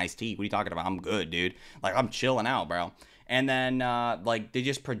and drank an iced tea. What are you talking about? I'm good, dude. Like I'm chilling out, bro. And then like they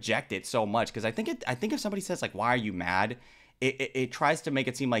just project it so much because I think if somebody says like, why are you mad? It tries to make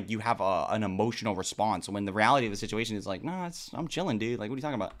it seem like you have an emotional response when the reality of the situation is like, nah, I'm chilling, dude. Like, what are you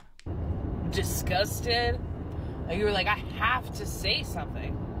talking about? Disgusted. Like, you were like, I have to say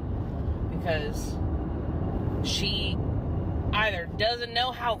something because she either doesn't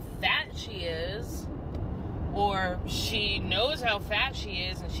know how fat she is or she knows how fat she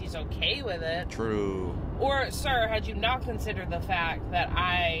is and she's okay with it. True. Or, sir, had you not considered the fact that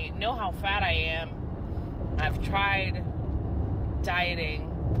I know how fat I am, I've tried dieting.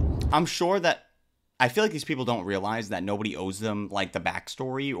 I'm sure that I feel like these people don't realize that nobody owes them like the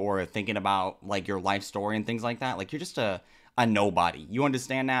backstory or thinking about like your life story and things like that. Like you're just a nobody. You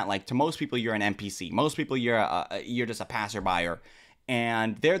understand that? Like to most people you're an NPC. Most people you're just a passerby,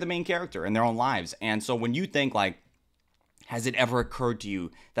 and they're the main character in their own lives. And so when you think like, has it ever occurred to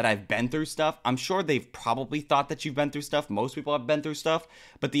you that I've been through stuff? I'm sure they've probably thought that you've been through stuff. Most people have been through stuff.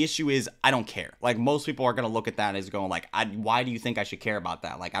 But the issue is, I don't care. Like, most people are going to look at that as going, like, why do you think I should care about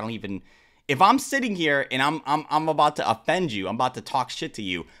that? Like, I don't even... If I'm sitting here and I'm about to offend you, I'm about to talk shit to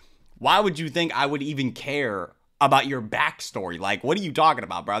you, why would you think I would even care about your backstory? Like, what are you talking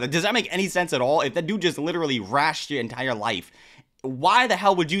about, brother? Does that make any sense at all? If that dude just literally rashed your entire life, why the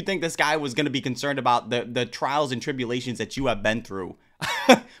hell would you think this guy was going to be concerned about the trials and tribulations that you have been through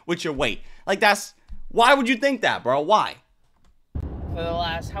with your weight? Like why would you think that, bro? Why? For the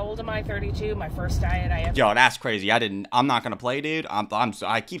last, how old am I? 32. My first diet I ever. Yo, that's crazy. I'm not going to play, dude.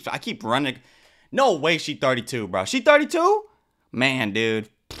 I keep running. No way she 32, bro. She 32? Man, dude.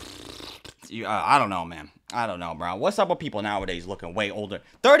 I don't know, man. I don't know, bro. What's up with people nowadays looking way older?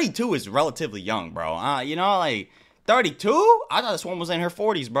 32 is relatively young, bro. You know, like 32? I thought this one was in her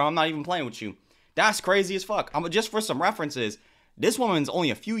 40s, bro. I'm not even playing with you. That's crazy as fuck. Just for some references, this woman's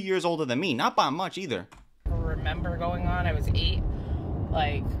only a few years older than me. Not by much either. Remember going on, I was 8,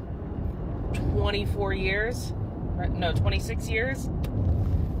 like 24 years. No, 26 years.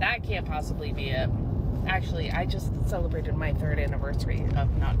 That can't possibly be it. Actually, I just celebrated my 3rd anniversary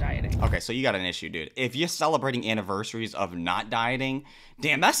of not dieting. Okay, so you got an issue, dude. If you're celebrating anniversaries of not dieting,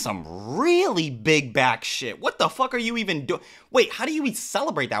 damn, that's some really big back shit. What the fuck are you even doing? Wait, how do you even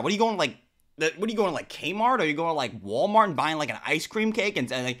celebrate that? What are you going like Kmart? Or are you going to like Walmart and buying like an ice cream cake? And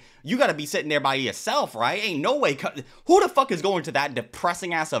like, you got to be sitting there by yourself, right? Ain't no way. Who the fuck is going to that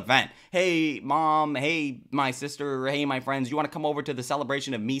depressing ass event? Hey, mom. Hey, my sister. Hey, my friends. You want to come over to the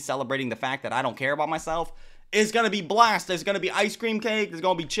celebration of me celebrating the fact that I don't care about myself? It's going to be blast. There's going to be ice cream cake. There's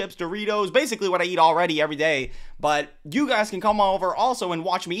going to be chips, Doritos. Basically what I eat already every day. But you guys can come over also and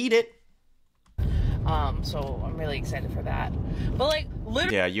watch me eat it. So I'm really excited for that. But like,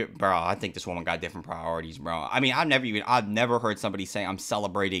 literally. Yeah, bro, I think this woman got different priorities, bro. I mean, I've never heard somebody say I'm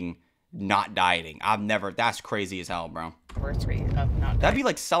celebrating not dieting. That's crazy as hell, bro. Anniversary of not dieting.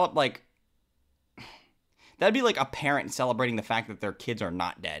 That'd be like a parent celebrating the fact that their kids are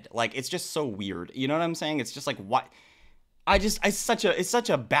not dead. Like, it's just so weird. You know what I'm saying? It's just like, what? It's such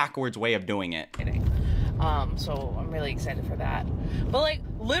a backwards way of doing it. So I'm really excited for that. But like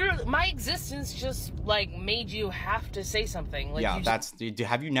literally my existence just like made you have to say something. Like, yeah, dude,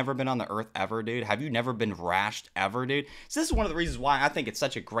 have you never been on the earth ever, dude? Have you never been rashed ever, dude? So this is one of the reasons why I think it's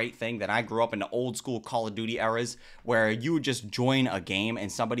such a great thing that I grew up in the old school Call of Duty eras where you would just join a game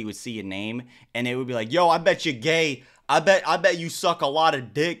and somebody would see a name and it would be like, yo, I bet you're gay. I bet you suck a lot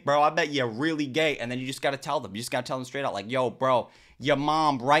of dick, bro. I bet you're really gay. And then you just got to tell them. You just got to tell them straight out like, yo, bro, your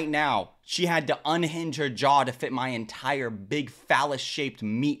mom right now, she had to unhinge her jaw to fit my entire big phallus-shaped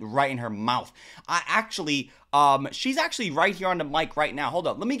meat right in her mouth. She's actually right here on the mic right now. Hold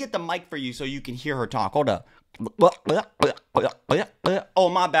up. Let me get the mic for you so you can hear her talk. Hold up. Oh,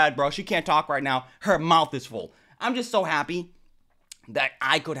 my bad, bro. She can't talk right now. Her mouth is full. I'm just so happy that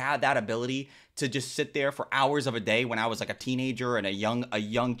I could have that ability to just sit there for hours of a day when I was like a teenager and a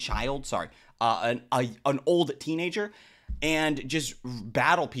young child, an old teenager, and just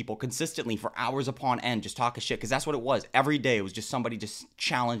battle people consistently for hours upon end, just talking shit, because that's what it was. Every day it was just somebody just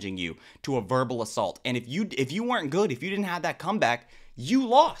challenging you to a verbal assault. And if you weren't good, if you didn't have that comeback, you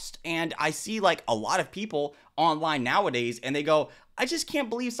lost. And I see like a lot of people online nowadays and they go, I just can't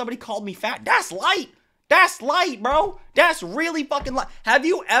believe somebody called me fat. That's light. That's light, bro. That's really fucking light. Have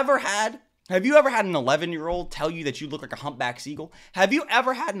you ever had an 11-year-old tell you that you look like a humpback seagull? Have you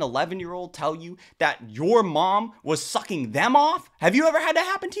ever had an 11-year-old tell you that your mom was sucking them off? Have you ever had that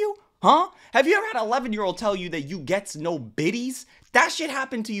happen to you? Huh? Have you ever had an 11-year-old tell you that you gets no biddies? That shit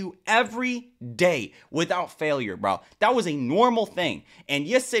happened to you every day without failure, bro. That was a normal thing. And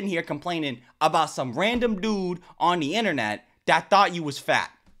you're sitting here complaining about some random dude on the internet that thought you was fat.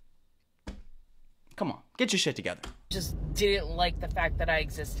 Come on, get your shit together. Just didn't like the fact that I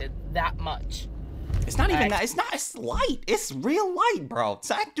existed that much. It's not even that. It's light. It's real light, bro.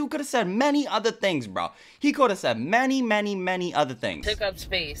 That dude could have said many other things, bro. He could have said many, many, many other things. Took up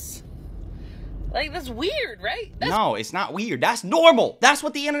space. Like, that's weird, right? No, it's not weird. That's normal. That's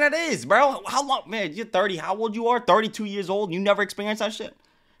what the internet is, bro. How long, man, you're 30. How old you are? 32 years old. You never experienced that shit?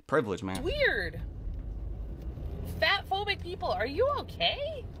 Privilege, man. It's weird. Fat phobic people, are you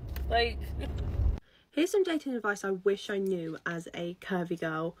okay? Like... Here's some dating advice I wish I knew as a curvy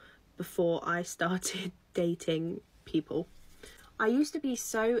girl before I started dating people. I used to be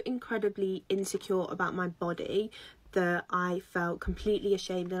so incredibly insecure about my body that I felt completely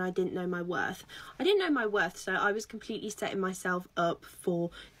ashamed and I didn't know my worth. I didn't know my worth, so I was completely setting myself up for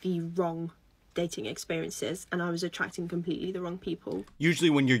the wrong dating experiences and I was attracting completely the wrong people. Usually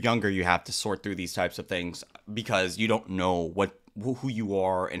when you're younger, you have to sort through these types of things because you don't know who you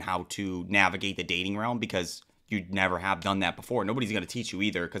are and how to navigate the dating realm because you never have done that before. Nobody's going to teach you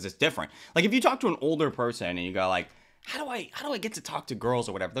either because it's different. Like if you talk to an older person and you go like, how do I get to talk to girls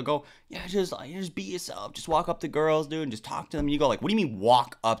or whatever? They'll go, yeah, just be yourself. Just walk up to girls, dude, and just talk to them. And you go like, what do you mean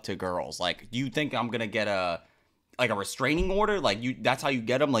walk up to girls? Like, do you think I'm going to get a restraining order? Like that's how you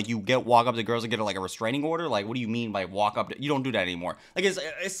get them? Like you walk up to girls and get a restraining order? Like, what do you mean by walk up to, you don't do that anymore. Like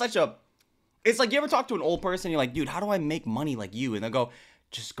it's like you ever talk to an old person, you're like, dude, how do I make money like you? And they'll go,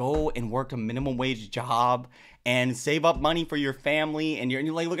 just go and work a minimum wage job and save up money for your family. And you're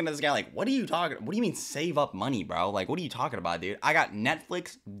like looking at this guy like, what do you mean save up money, bro? Like, what are you talking about, dude? I got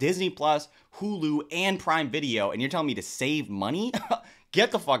Netflix, Disney Plus, Hulu, and Prime Video, and you're telling me to save money?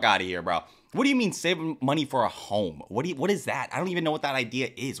 Get the fuck out of here, bro. What do you mean saving money for a home? What is that? I don't even know what that idea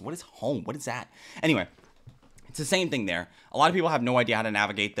is. What is home? What is that? Anyway, it's the same thing there. A lot of people have no idea how to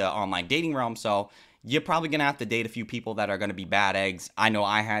navigate the online dating realm, so you're probably going to have to date a few people that are going to be bad eggs. I know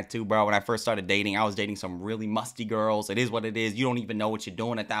I had to, bro. When I first started dating, I was dating some really musty girls. It is what it is. You don't even know what you're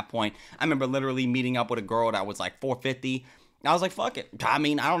doing at that point. I remember literally meeting up with a girl that was like 450. I was like, fuck it. I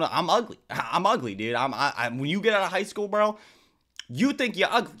mean, I don't know. I'm ugly. I'm ugly, dude. When you get out of high school, bro, you think you're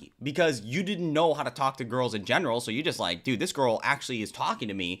ugly because you didn't know how to talk to girls in general. So you're just like, dude, this girl actually is talking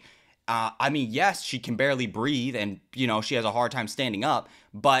to me. I mean, yes, she can barely breathe and, she has a hard time standing up,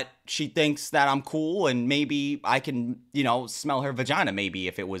 but she thinks that I'm cool and maybe I can, smell her vagina maybe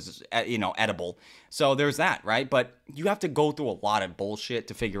if it was, edible. So there's that, right? But you have to go through a lot of bullshit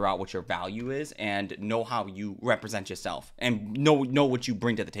to figure out what your value is and know how you represent yourself and know what you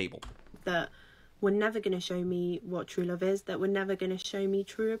bring to the table. That were never going to show me what true love is, that were never going to show me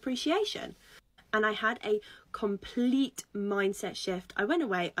true appreciation. And I had a complete mindset shift. I went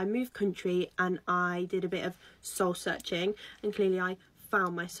away, I moved country, and I did a bit of soul searching. And clearly I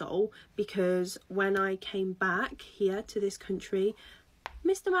found my soul, because when I came back here to this country,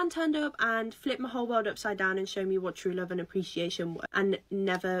 Mr. Man turned up and flipped my whole world upside down and showed me what true love and appreciation were, and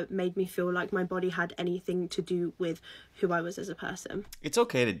never made me feel like my body had anything to do with who I was as a person. It's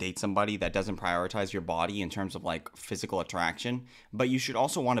okay to date somebody that doesn't prioritize your body in terms of like physical attraction, but you should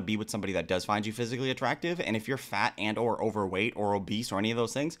also want to be with somebody that does find you physically attractive. And if you're fat and or overweight or obese or any of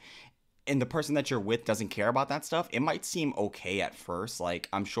those things, and the person that you're with doesn't care about that stuff, it might seem okay at first. Like,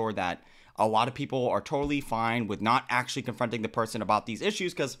 I'm sure that a lot of people are totally fine with not actually confronting the person about these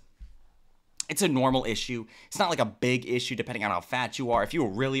issues because it's a normal issue. It's not like a big issue depending on how fat you are. If you were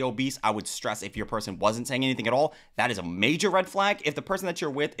really obese, I would stress if your person wasn't saying anything at all, that is a major red flag. If the person that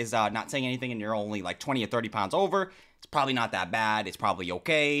you're with is not saying anything and you're only like 20 or 30 pounds over, it's probably not that bad. It's probably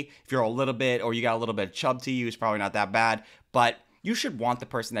okay. If you're a little bit, or you got a little bit of chub to you, it's probably not that bad. But you should want the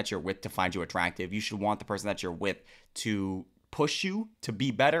person that you're with to find you attractive. You should want the person that you're with to push you to be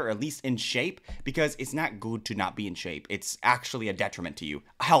better, or at least in shape, because it's not good to not be in shape. It's actually a detriment to you,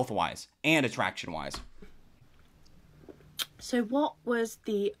 health-wise and attraction-wise. So what was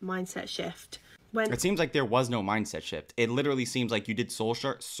the mindset shift? When It seems like there was no mindset shift. It literally seems like you did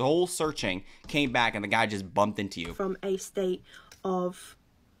soul searching, came back, and the guy just bumped into you. from a state of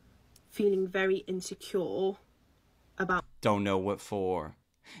feeling very insecure about Don't know what for.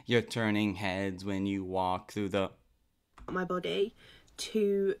 You're turning heads when you walk through the... my body,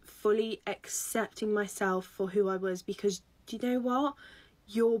 to fully accepting myself for who I was, because do you know what?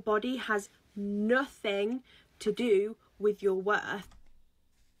 Your body has nothing to do with your worth.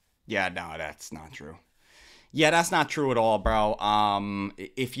 Yeah, no, that's not true. Yeah, that's not true at all, bro.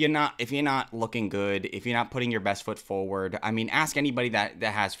 If you're not looking good, if you're not putting your best foot forward, I mean, ask anybody that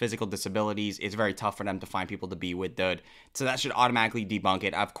has physical disabilities. It's very tough for them to find people to be with, dude. So that should automatically debunk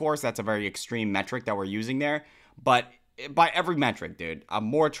it. Of course, that's a very extreme metric that we're using there, but by every metric, dude,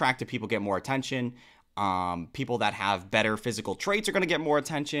 more attractive people get more attention. People that have better physical traits are going to get more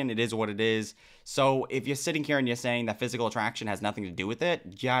attention. It is what it is. So if you're sitting here and you're saying that physical attraction has nothing to do with it,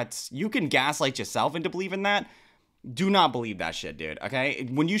 yeah, you can gaslight yourself into believing that. Do not believe that shit, dude. Okay,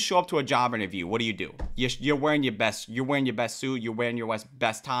 when you show up to a job interview, what do? You're wearing your best. You're wearing your best suit. You're wearing your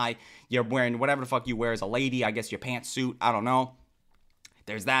best tie. You're wearing whatever the fuck you wear as a lady. I guess your pantsuit. I don't know.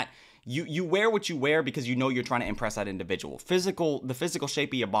 There's that. You wear what you wear because you know you're trying to impress that individual. The physical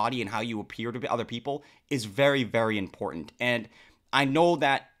shape of your body and how you appear to other people is very, very important. And I know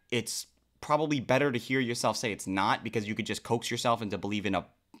that it's probably better to hear yourself say it's not, because you could just coax yourself into believing a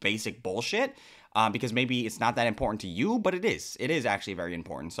basic bullshit, because maybe it's not that important to you, but it is. It is actually very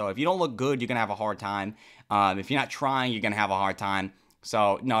important. So if you don't look good, you're going to have a hard time. If you're not trying, you're going to have a hard time.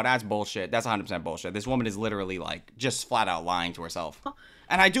 So, no, that's bullshit. That's 100% bullshit. This woman is literally, like, just flat out lying to herself.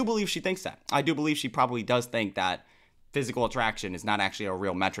 And I do believe she thinks that. I do believe she probably does think that physical attraction is not actually a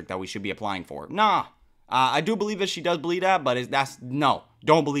real metric that we should be applying for. Nah. I do believe that she does believe that, but no.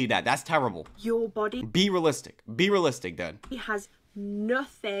 Don't believe that. That's terrible. Your body Be realistic. Be realistic, dude. has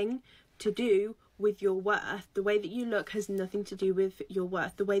nothing to do with your worth. The way that you look has nothing to do with your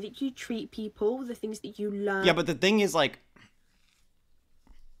worth. The way that you treat people, the things that you learn. Yeah, but the thing is, like,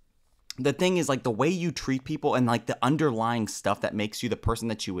 the way you treat people and like the underlying stuff that makes you the person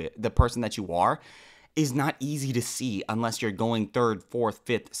that you are is not easy to see unless you're going third, fourth,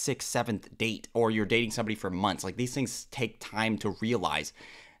 fifth, sixth, seventh date, or you're dating somebody for months. Like, these things take time to realize.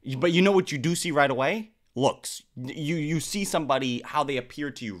 But you know what you do see right away? Looks. You see somebody, how they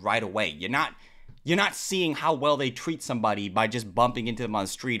appear to you right away. You're not seeing how well they treat somebody by just bumping into them on the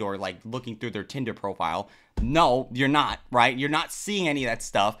street or like looking through their Tinder profile. No, you're not, right? You're not seeing any of that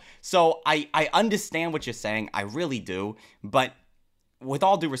stuff. So I understand what you're saying. I really do. But with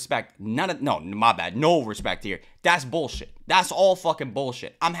all due respect, my bad. No respect here. That's bullshit. That's all fucking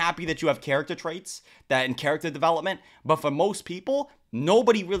bullshit. I'm happy that you have character traits and character development. But for most people,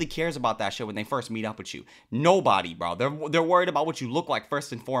 nobody really cares about that shit when they first meet up with you. Nobody, bro. They're worried about what you look like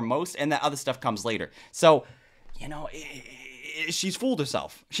first and foremost, and that other stuff comes later. So, she's fooled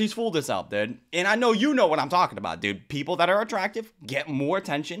herself. She's fooled herself, dude. And I know you know what I'm talking about, dude. People that are attractive get more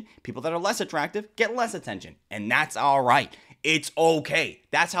attention. People that are less attractive get less attention. And that's all right. It's okay.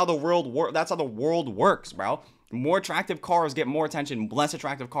 That's how the world works, bro. More attractive cars get more attention. Less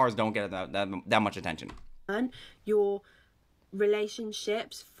attractive cars don't get that much attention. Your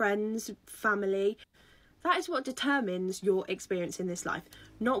relationships, friends, family. That is what determines your experience in this life,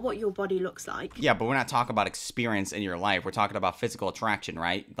 not what your body looks like. Yeah, but we're not talking about experience in your life. We're talking about physical attraction,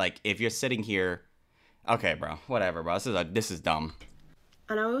 right? Like, if you're sitting here... Okay, bro. Whatever, bro. This is dumb.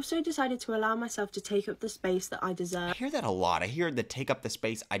 And I also decided to allow myself to take up the space that I deserve. I hear that a lot. I hear the take up the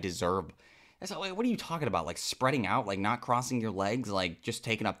space I deserve. What are you talking about? Like, spreading out? Like, not crossing your legs? Like, just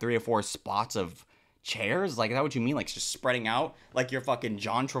taking up 3 or 4 spots of chairs? Like, is that what you mean? Like, just spreading out? Like you're fucking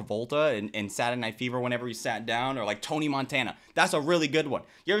John Travolta in Saturday Night Fever whenever he sat down? Or like Tony Montana. That's a really good one.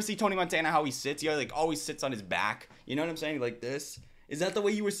 You ever see Tony Montana, how he sits? He like always sits on his back. You know what I'm saying? Like this. Is that the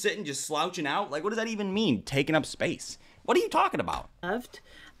way you were sitting, just slouching out? Like, what does that even mean? Taking up space. What are you talking about? Loved,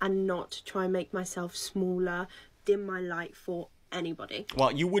 and not try and make myself smaller, dim my light for anybody.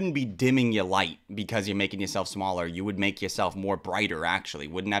 Well, you wouldn't be dimming your light because you're making yourself smaller. You would make yourself more brighter, actually.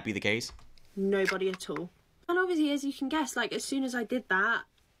 Wouldn't that be the case? Nobody at all. And obviously, as you can guess, like, as soon as I did that,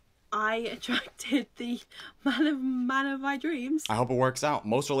 I attracted the man of my dreams. I hope it works out.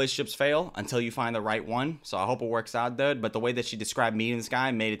 Most relationships fail until you find the right one. So I hope it works out, dude. But the way that she described meeting this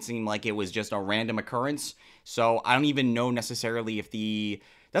guy made it seem like it was just a random occurrence. So I don't even know necessarily if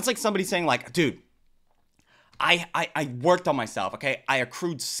that's like somebody saying like, dude, I worked on myself, okay? I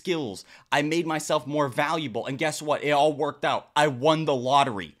accrued skills. I made myself more valuable. And guess what? It all worked out. I won the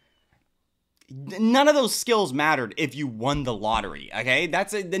lottery. None of those skills mattered if you won the lottery, okay?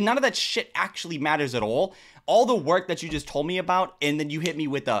 None of that shit actually matters at all. All the work that you just told me about, and then you hit me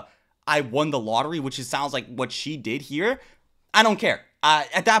with I won the lottery, which sounds like what she did here. I don't care.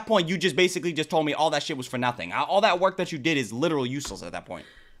 At that point, you just basically just told me all that shit was for nothing. All that work that you did is literally useless at that point.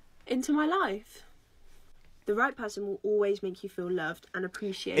 Into my life. The right person will always make you feel loved and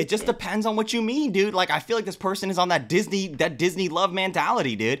appreciated. It just depends on what you mean, dude. Like, I feel like this person is on that Disney love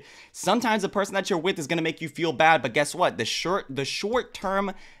mentality, dude. Sometimes the person that you're with is gonna make you feel bad, but guess what? The short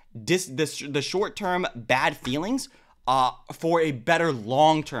term bad feelings for a better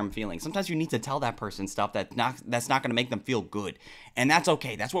long-term feeling. Sometimes you need to tell that person stuff that's not gonna make them feel good. And that's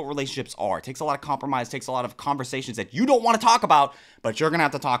okay. That's what relationships are. It takes a lot of compromise, takes a lot of conversations that you don't want to talk about, but you're gonna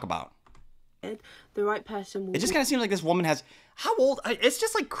have to talk about. The right person will... It just kind of seems like this woman has... How old? It's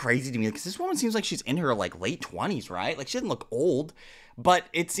just like crazy to me because this woman seems like she's in her like late 20s, right? Like she doesn't look old, but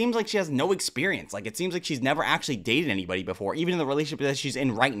it seems like she has no experience. Like it seems like she's never actually dated anybody before. Even in the relationship that she's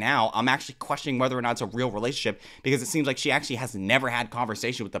in right now, I'm actually questioning whether or not it's a real relationship because it seems like she actually has never had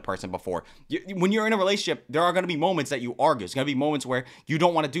conversation with the person before. When you're in a relationship, there are going to be moments that you argue. There's going to be moments where you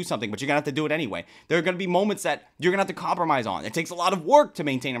don't want to do something, but you're going to have to do it anyway. There are going to be moments that you're going to have to compromise on. It takes a lot of work to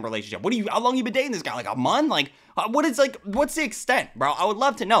maintain a relationship. How long you been dating this guy? Like a month? Like what's the extent, bro? I would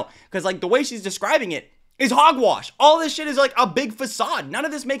love to know because like the way she's describing it is hogwash. All this shit is like a big facade. None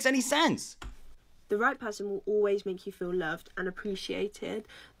of this makes any sense. The right person will always make you feel loved and appreciated.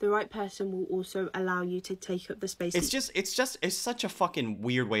 The right person will also allow you to take up the space. It's such a fucking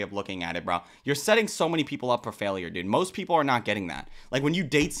weird way of looking at it, bro. You're setting so many people up for failure, dude. Most people are not getting that. Like when you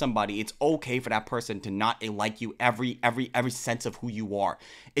date somebody, it's okay for that person to not like you every sense of who you are.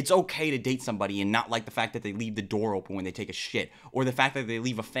 It's okay to date somebody and not like the fact that they leave the door open when they take a shit, or the fact that they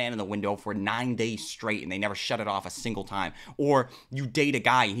leave a fan in the window for 9 days straight and they never shut it off a single time. Or you date a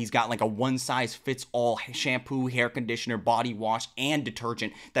guy and he's got like a one-size-fits-all shampoo, hair conditioner, body wash, and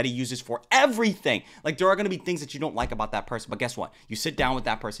detergent that he uses for everything. Like there are going to be things that you don't like about that person, but guess what? You sit down with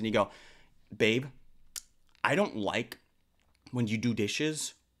that person and you go, babe, I don't like when you do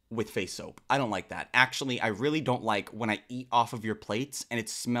dishes with face soap. I don't like that. Actually, I really don't like when I eat off of your plates and it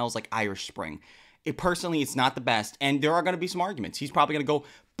smells like Irish Spring. Personally, it's not the best, and there are going to be some arguments. He's probably going to go,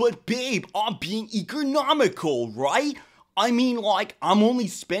 but babe, I'm being economical, right? I mean, like, I'm only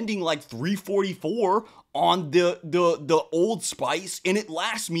spending like $3.44 on the Old Spice, and it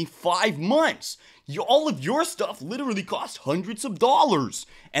lasts me 5 months. All of your stuff literally costs hundreds of dollars.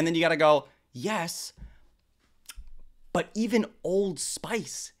 And then you got to go, yes, but even Old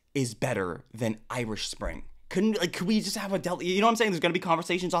Spice is better than Irish Spring. Could we just have you know what I'm saying? There's going to be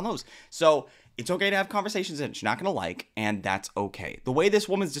conversations on those. So it's okay to have conversations that you're not going to like, and that's okay. The way this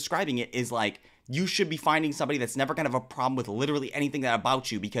woman's describing it is like, you should be finding somebody that's never going to have a problem with literally anything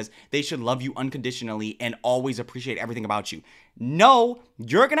about you because they should love you unconditionally and always appreciate everything about you. No,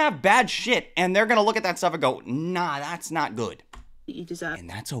 you're going to have bad shit, and they're going to look at that stuff and go, nah, that's not good. You deserve. And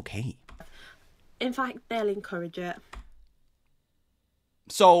that's okay. In fact, they'll encourage it.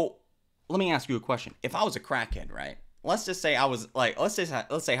 So, let me ask you a question. If I was a crackhead, right? Let's just say I was like, let's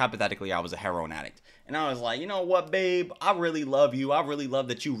say hypothetically I was a heroin addict. And I was like, you know what, babe? I really love you. I really love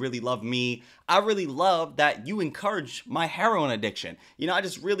that you really love me. I really love that you encourage my heroin addiction. You know, I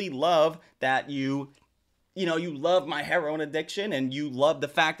just really love that you love my heroin addiction and you love the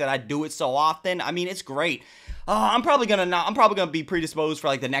fact that I do it so often. I mean, it's great. I'm probably gonna be predisposed for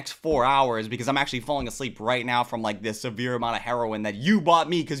like the next 4 hours because I'm actually falling asleep right now from like this severe amount of heroin that you bought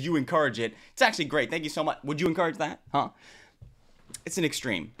me because you encourage it. It's actually great. Thank you so much. Would you encourage that? Huh? It's an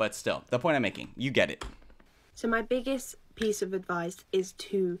extreme, but still, the point I'm making, you get it. So my biggest piece of advice is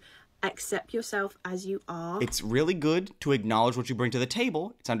to Accept yourself as you are. It's really good to acknowledge what you bring to the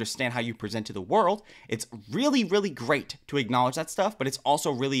table. It's understand how you present to the world. It's really, really great to acknowledge that stuff, but it's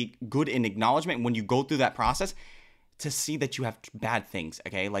also really good in acknowledgement when you go through that process to see that you have bad things,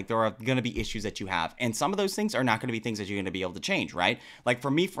 okay? Like, there are going to be issues that you have, and some of those things are not going to be things that you're going to be able to change, right? Like,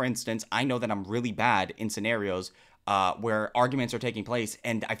 for me, for instance, I know that I'm really bad in scenarios where arguments are taking place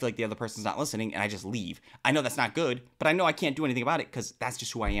and I feel like the other person's not listening and I just leave. I know that's not good, but I know I can't do anything about it because that's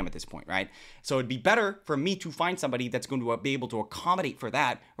just who I am at this point, right? So it'd be better for me to find somebody that's going to be able to accommodate for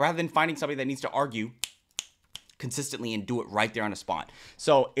that rather than finding somebody that needs to argue consistently and do it right there on the spot.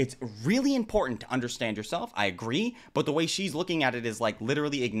 So it's really important to understand yourself. I agree, but the way she's looking at it is like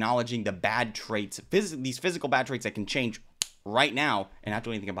literally acknowledging the bad traits, these physical bad traits that can change right now and not do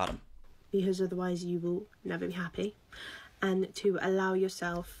anything about them. Because otherwise you will never be happy, and to allow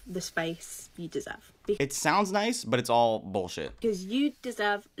yourself the space you deserve. It sounds nice, but it's all bullshit. Because you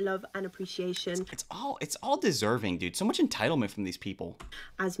deserve love and appreciation. It's all deserving, dude. So much entitlement from these people.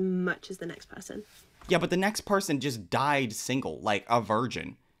 As much as the next person. Yeah, but the next person just died single, like a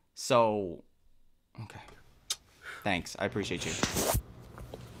virgin. So, okay. Thanks. I appreciate you.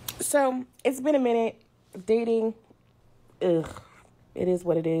 So, it's been a minute. Dating, it is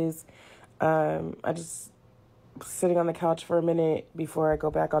what it is. I just sitting on the couch for a minute before I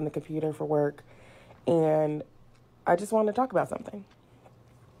go back on the computer for work, and I just wanted to talk about something.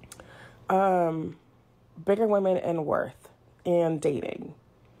 Bigger women and worth and dating,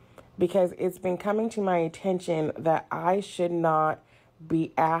 because it's been coming to my attention that I should not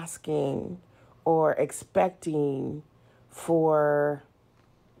be asking or expecting for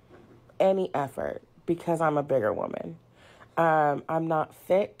any effort because I'm a bigger woman. I'm not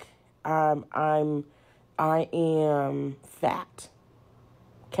thick. I am fat.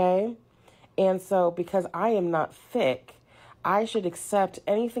 Okay? And so because I am not thick, I should accept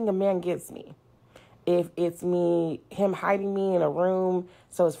anything a man gives me. If it's him hiding me in a room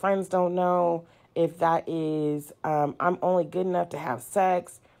so his friends don't know, if that is, I'm only good enough to have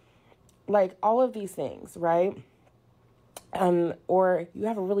sex, like all of these things, right? Or you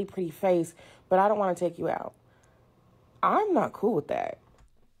have a really pretty face, but I don't want to take you out. I'm not cool with that.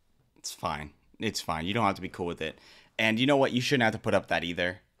 It's fine. It's fine. You don't have to be cool with it. And you know what? You shouldn't have to put up that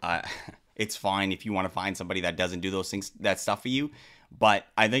either. It's fine if you want to find somebody that doesn't do those things, that stuff for you. But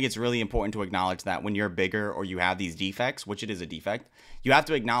I think it's really important to acknowledge that when you're bigger or you have these defects, which it is a defect, you have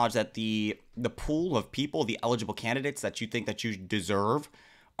to acknowledge that the pool of people, the eligible candidates that you think that you deserve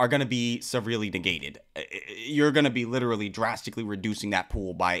are going to be severely negated. You're going to be literally drastically reducing that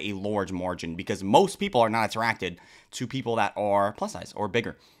pool by a large margin because most people are not attracted to people that are plus size or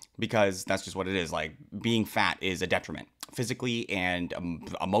bigger. Because that's just what it is. Like, being fat is a detriment physically and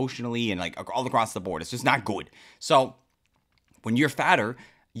emotionally and like all across the board. It's just not good. So when you're fatter,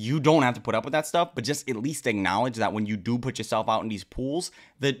 you don't have to put up with that stuff, but just at least acknowledge that when you do put yourself out in these pools,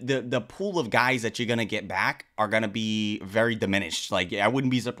 the pool of guys that you're going to get back are going to be very diminished. Like, I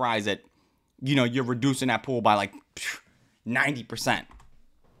wouldn't be surprised that, you're reducing that pool by like 90%.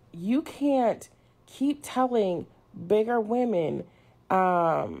 You can't keep telling bigger women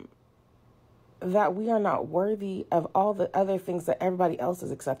that we are not worthy of all the other things that everybody else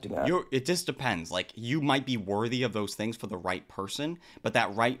is accepting of. It just depends. Like, you might be worthy of those things for the right person, but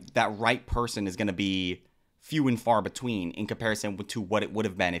that right person is going to be few and far between in comparison to what it would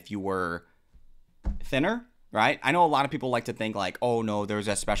have been if you were thinner, right? I know a lot of people like to think like, oh no, there's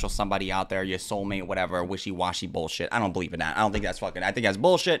a special somebody out there, your soulmate, whatever, wishy-washy bullshit. I don't believe in that. I think that's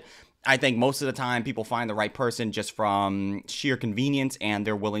bullshit. I think most of the time people find the right person just from sheer convenience and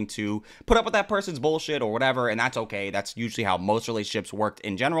they're willing to put up with that person's bullshit or whatever, and that's okay. That's usually how most relationships work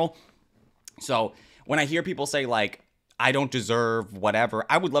in general. So when I hear people say like, I don't deserve whatever,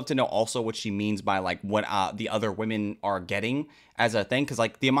 I would love to know also what she means by like what the other women are getting as a thing. Because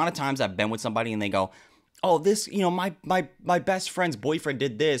like the amount of times I've been with somebody and they go, oh, this, my best friend's boyfriend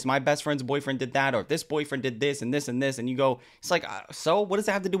did this, my best friend's boyfriend did that, or this boyfriend did this and this and this, and you go, it's like, so what does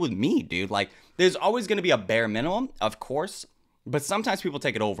that have to do with me, dude? Like, there's always going to be a bare minimum, of course, but sometimes people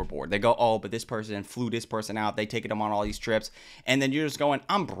take it overboard. They go, oh, but this person flew this person out, they take them on all these trips, and then you're just going,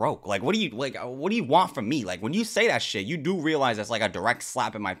 I'm broke. Like, what do you want from me? Like, when you say that shit, you do realize that's like a direct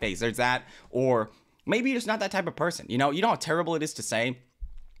slap in my face. There's that, or maybe you're just not that type of person. You know how terrible it is to say,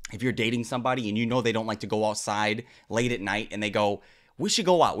 if you're dating somebody and they don't like to go outside late at night and they go, we should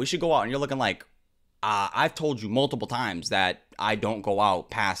go out. And you're looking like, I've told you multiple times that I don't go out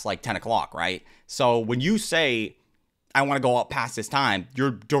past like 10 o'clock, right? So when you say, I want to go out past this time,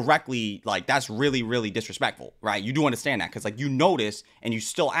 you're directly like, that's really, really disrespectful, right? You do understand that because like you notice and you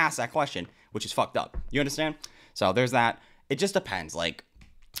still ask that question, which is fucked up. You understand? So there's that. It just depends. Like,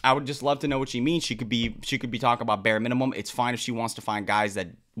 I would just love to know what she means. She could be talking about bare minimum. It's fine if she wants to find guys that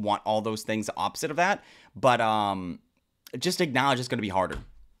want all those things, the opposite of that. But just acknowledge it's going to be harder.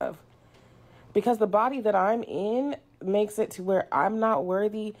 Because the body that I'm in makes it to where I'm not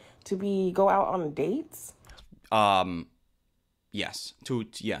worthy to go out on dates. Yes,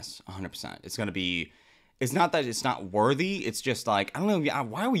 yes, 100%. It's going to be. It's not that it's not worthy. It's just like, I don't know.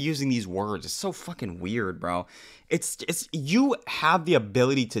 Why are we using these words? It's so fucking weird, bro. It's you have the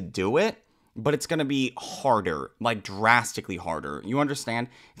ability to do it, but it's going to be harder, like drastically harder. You understand?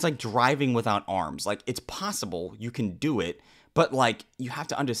 It's like driving without arms. Like, it's possible you can do it, but like you have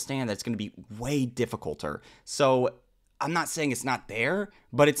to understand that it's going to be way difficulter. So I'm not saying it's not there,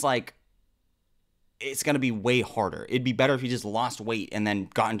 but it's like, it's going to be way harder. It'd be better if you just lost weight and then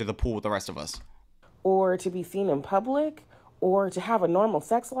got into the pool with the rest of us. Or to be seen in public, or to have a normal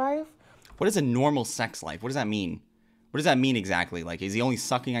sex life. What is a normal sex life? What does that mean? What does that mean exactly? Like, is he only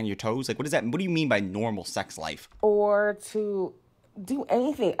sucking on your toes? Like, what do you mean by normal sex life? Or to do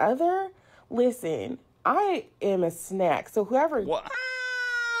anything other? Listen, I am a snack, so whoever... Well,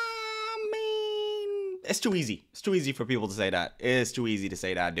 I mean, it's too easy. It's too easy for people to say that. It's too easy to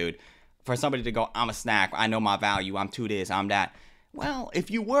say that, dude. For somebody to go, I'm a snack, I know my value, I'm to this, I'm that. Well, if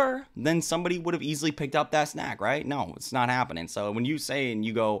you were, then somebody would have easily picked up that snack, right? No, it's not happening. So when you say and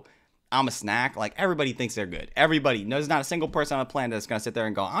you go, I'm a snack, like, everybody thinks they're good. Everybody. There's not a single person on the planet that's going to sit there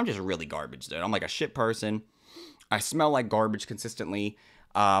and go, I'm just really garbage, dude. I'm like a shit person. I smell like garbage consistently.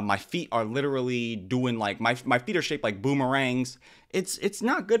 My feet are literally doing like, my feet are shaped like boomerangs. It's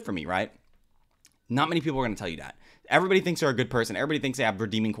not good for me, right? Not many people are going to tell you that. Everybody thinks they're a good person. Everybody thinks they have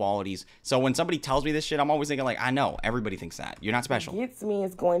redeeming qualities. So when somebody tells me this shit, I'm always thinking like, I know. Everybody thinks that. You're not special. Gets me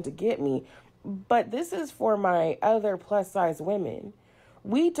is going to get me. But this is for my other plus size women.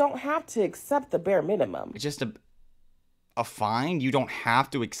 We don't have to accept the bare minimum. It's just a fine. You don't have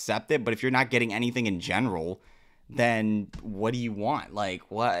to accept it. But if you're not getting anything in general, then what do you want? Like,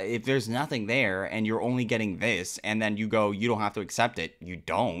 what if there's nothing there and you're only getting this, and then you go, you don't have to accept it. You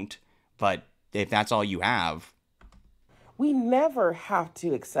don't. But if that's all you have... We never have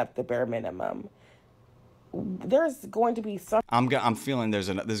to accept the bare minimum. There's going to be I'm feeling there's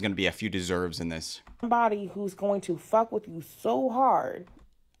going to be a few deserves in this. Somebody who's going to fuck with you so hard.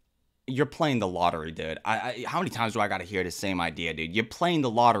 You're playing the lottery, dude. How many times do I got to hear the same idea, dude? You're playing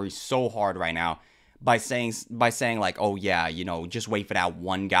the lottery so hard right now by saying like, oh yeah, you know, just wait for that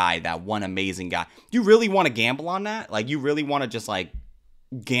one guy, that one amazing guy. You really want to gamble on that? Like, you really want to just like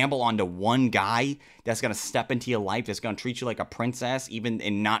gamble onto one guy that's going to step into your life, that's going to treat you like a princess, even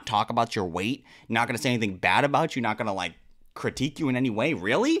and not talk about your weight, not going to say anything bad about you, not going to like critique you in any way?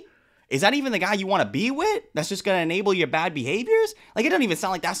 Really? Is that even the guy you want to be with? That's just going to enable your bad behaviors? Like, it doesn't even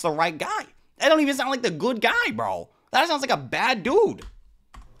sound like that's the right guy. That don't even sound like the good guy, bro. That sounds like a bad dude.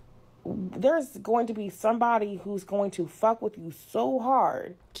 There's going to be somebody who's going to fuck with you so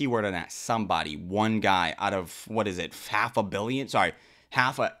hard. Keyword on that, somebody. One guy out of, what is it, half a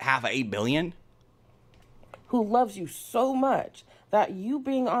 8 billion? Who loves you so much that you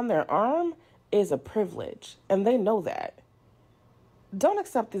being on their arm is a privilege. And they know that. Don't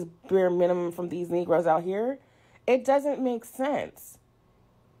accept this bare minimum from these Negroes out here. It doesn't make sense.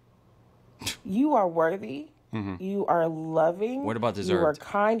 You are worthy. Mm-hmm. You are loving. What about deserved? You are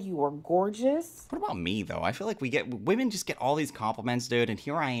kind. You are gorgeous. What about me, though? I feel like women just get all these compliments, dude. And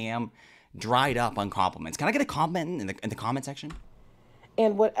here I am, dried up on compliments. Can I get a comment in the comment section?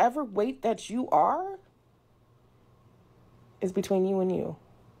 And whatever weight that you are is between you and you.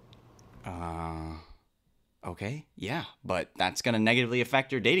 Okay, yeah, but that's going to negatively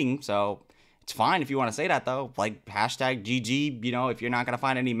affect your dating, so it's fine if you want to say that, though. Like, hashtag GG, you know, if you're not going to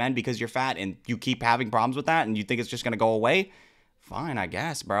find any men because you're fat and you keep having problems with that and you think it's just going to go away, fine, I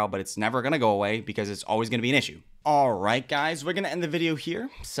guess, bro, but it's never going to go away because it's always going to be an issue. All right, guys, we're going to end the video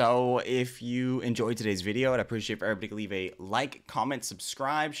here. So if you enjoyed today's video, I'd appreciate for everybody to leave a like, comment,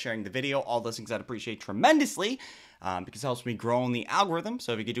 subscribe, sharing the video, all those things I'd appreciate tremendously. Because it helps me grow in the algorithm.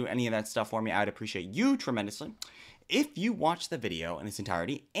 So if you could do any of that stuff for me, I'd appreciate you tremendously. If you watch the video in its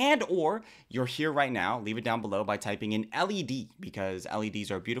entirety and or you're here right now, leave it down below by typing in LED, because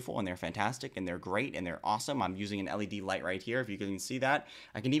LEDs are beautiful and they're fantastic and they're great and they're awesome. I'm using an LED light right here. If you can see that,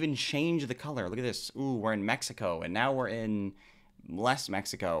 I can even change the color. Look at this. Ooh, we're in Mexico, and now we're in less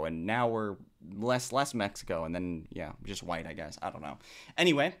Mexico, and now we're less Mexico, and then, yeah, just white, I guess. I don't know.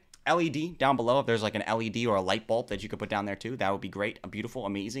 Anyway, LED down below. If there's like an LED or a light bulb that you could put down there too, that would be great. Beautiful,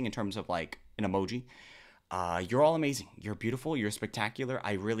 amazing in terms of like an emoji. You're all amazing. You're beautiful. You're spectacular.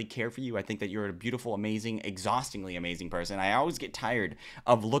 I really care for you. I think that you're a beautiful, amazing, exhaustingly amazing person. I always get tired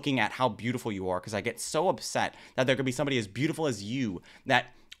of looking at how beautiful you are because I get so upset that there could be somebody as beautiful as you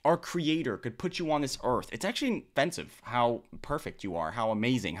that our creator could put you on this earth, it's actually offensive how perfect you are, how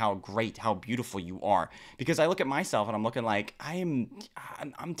amazing, how great, how beautiful you are. Because I look at myself and I'm looking like I'm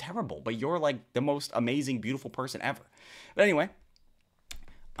terrible, but you're like the most amazing, beautiful person ever. But anyway,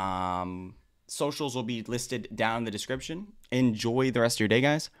 socials will be listed down in the description. Enjoy the rest of your day,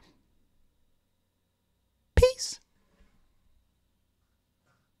 guys.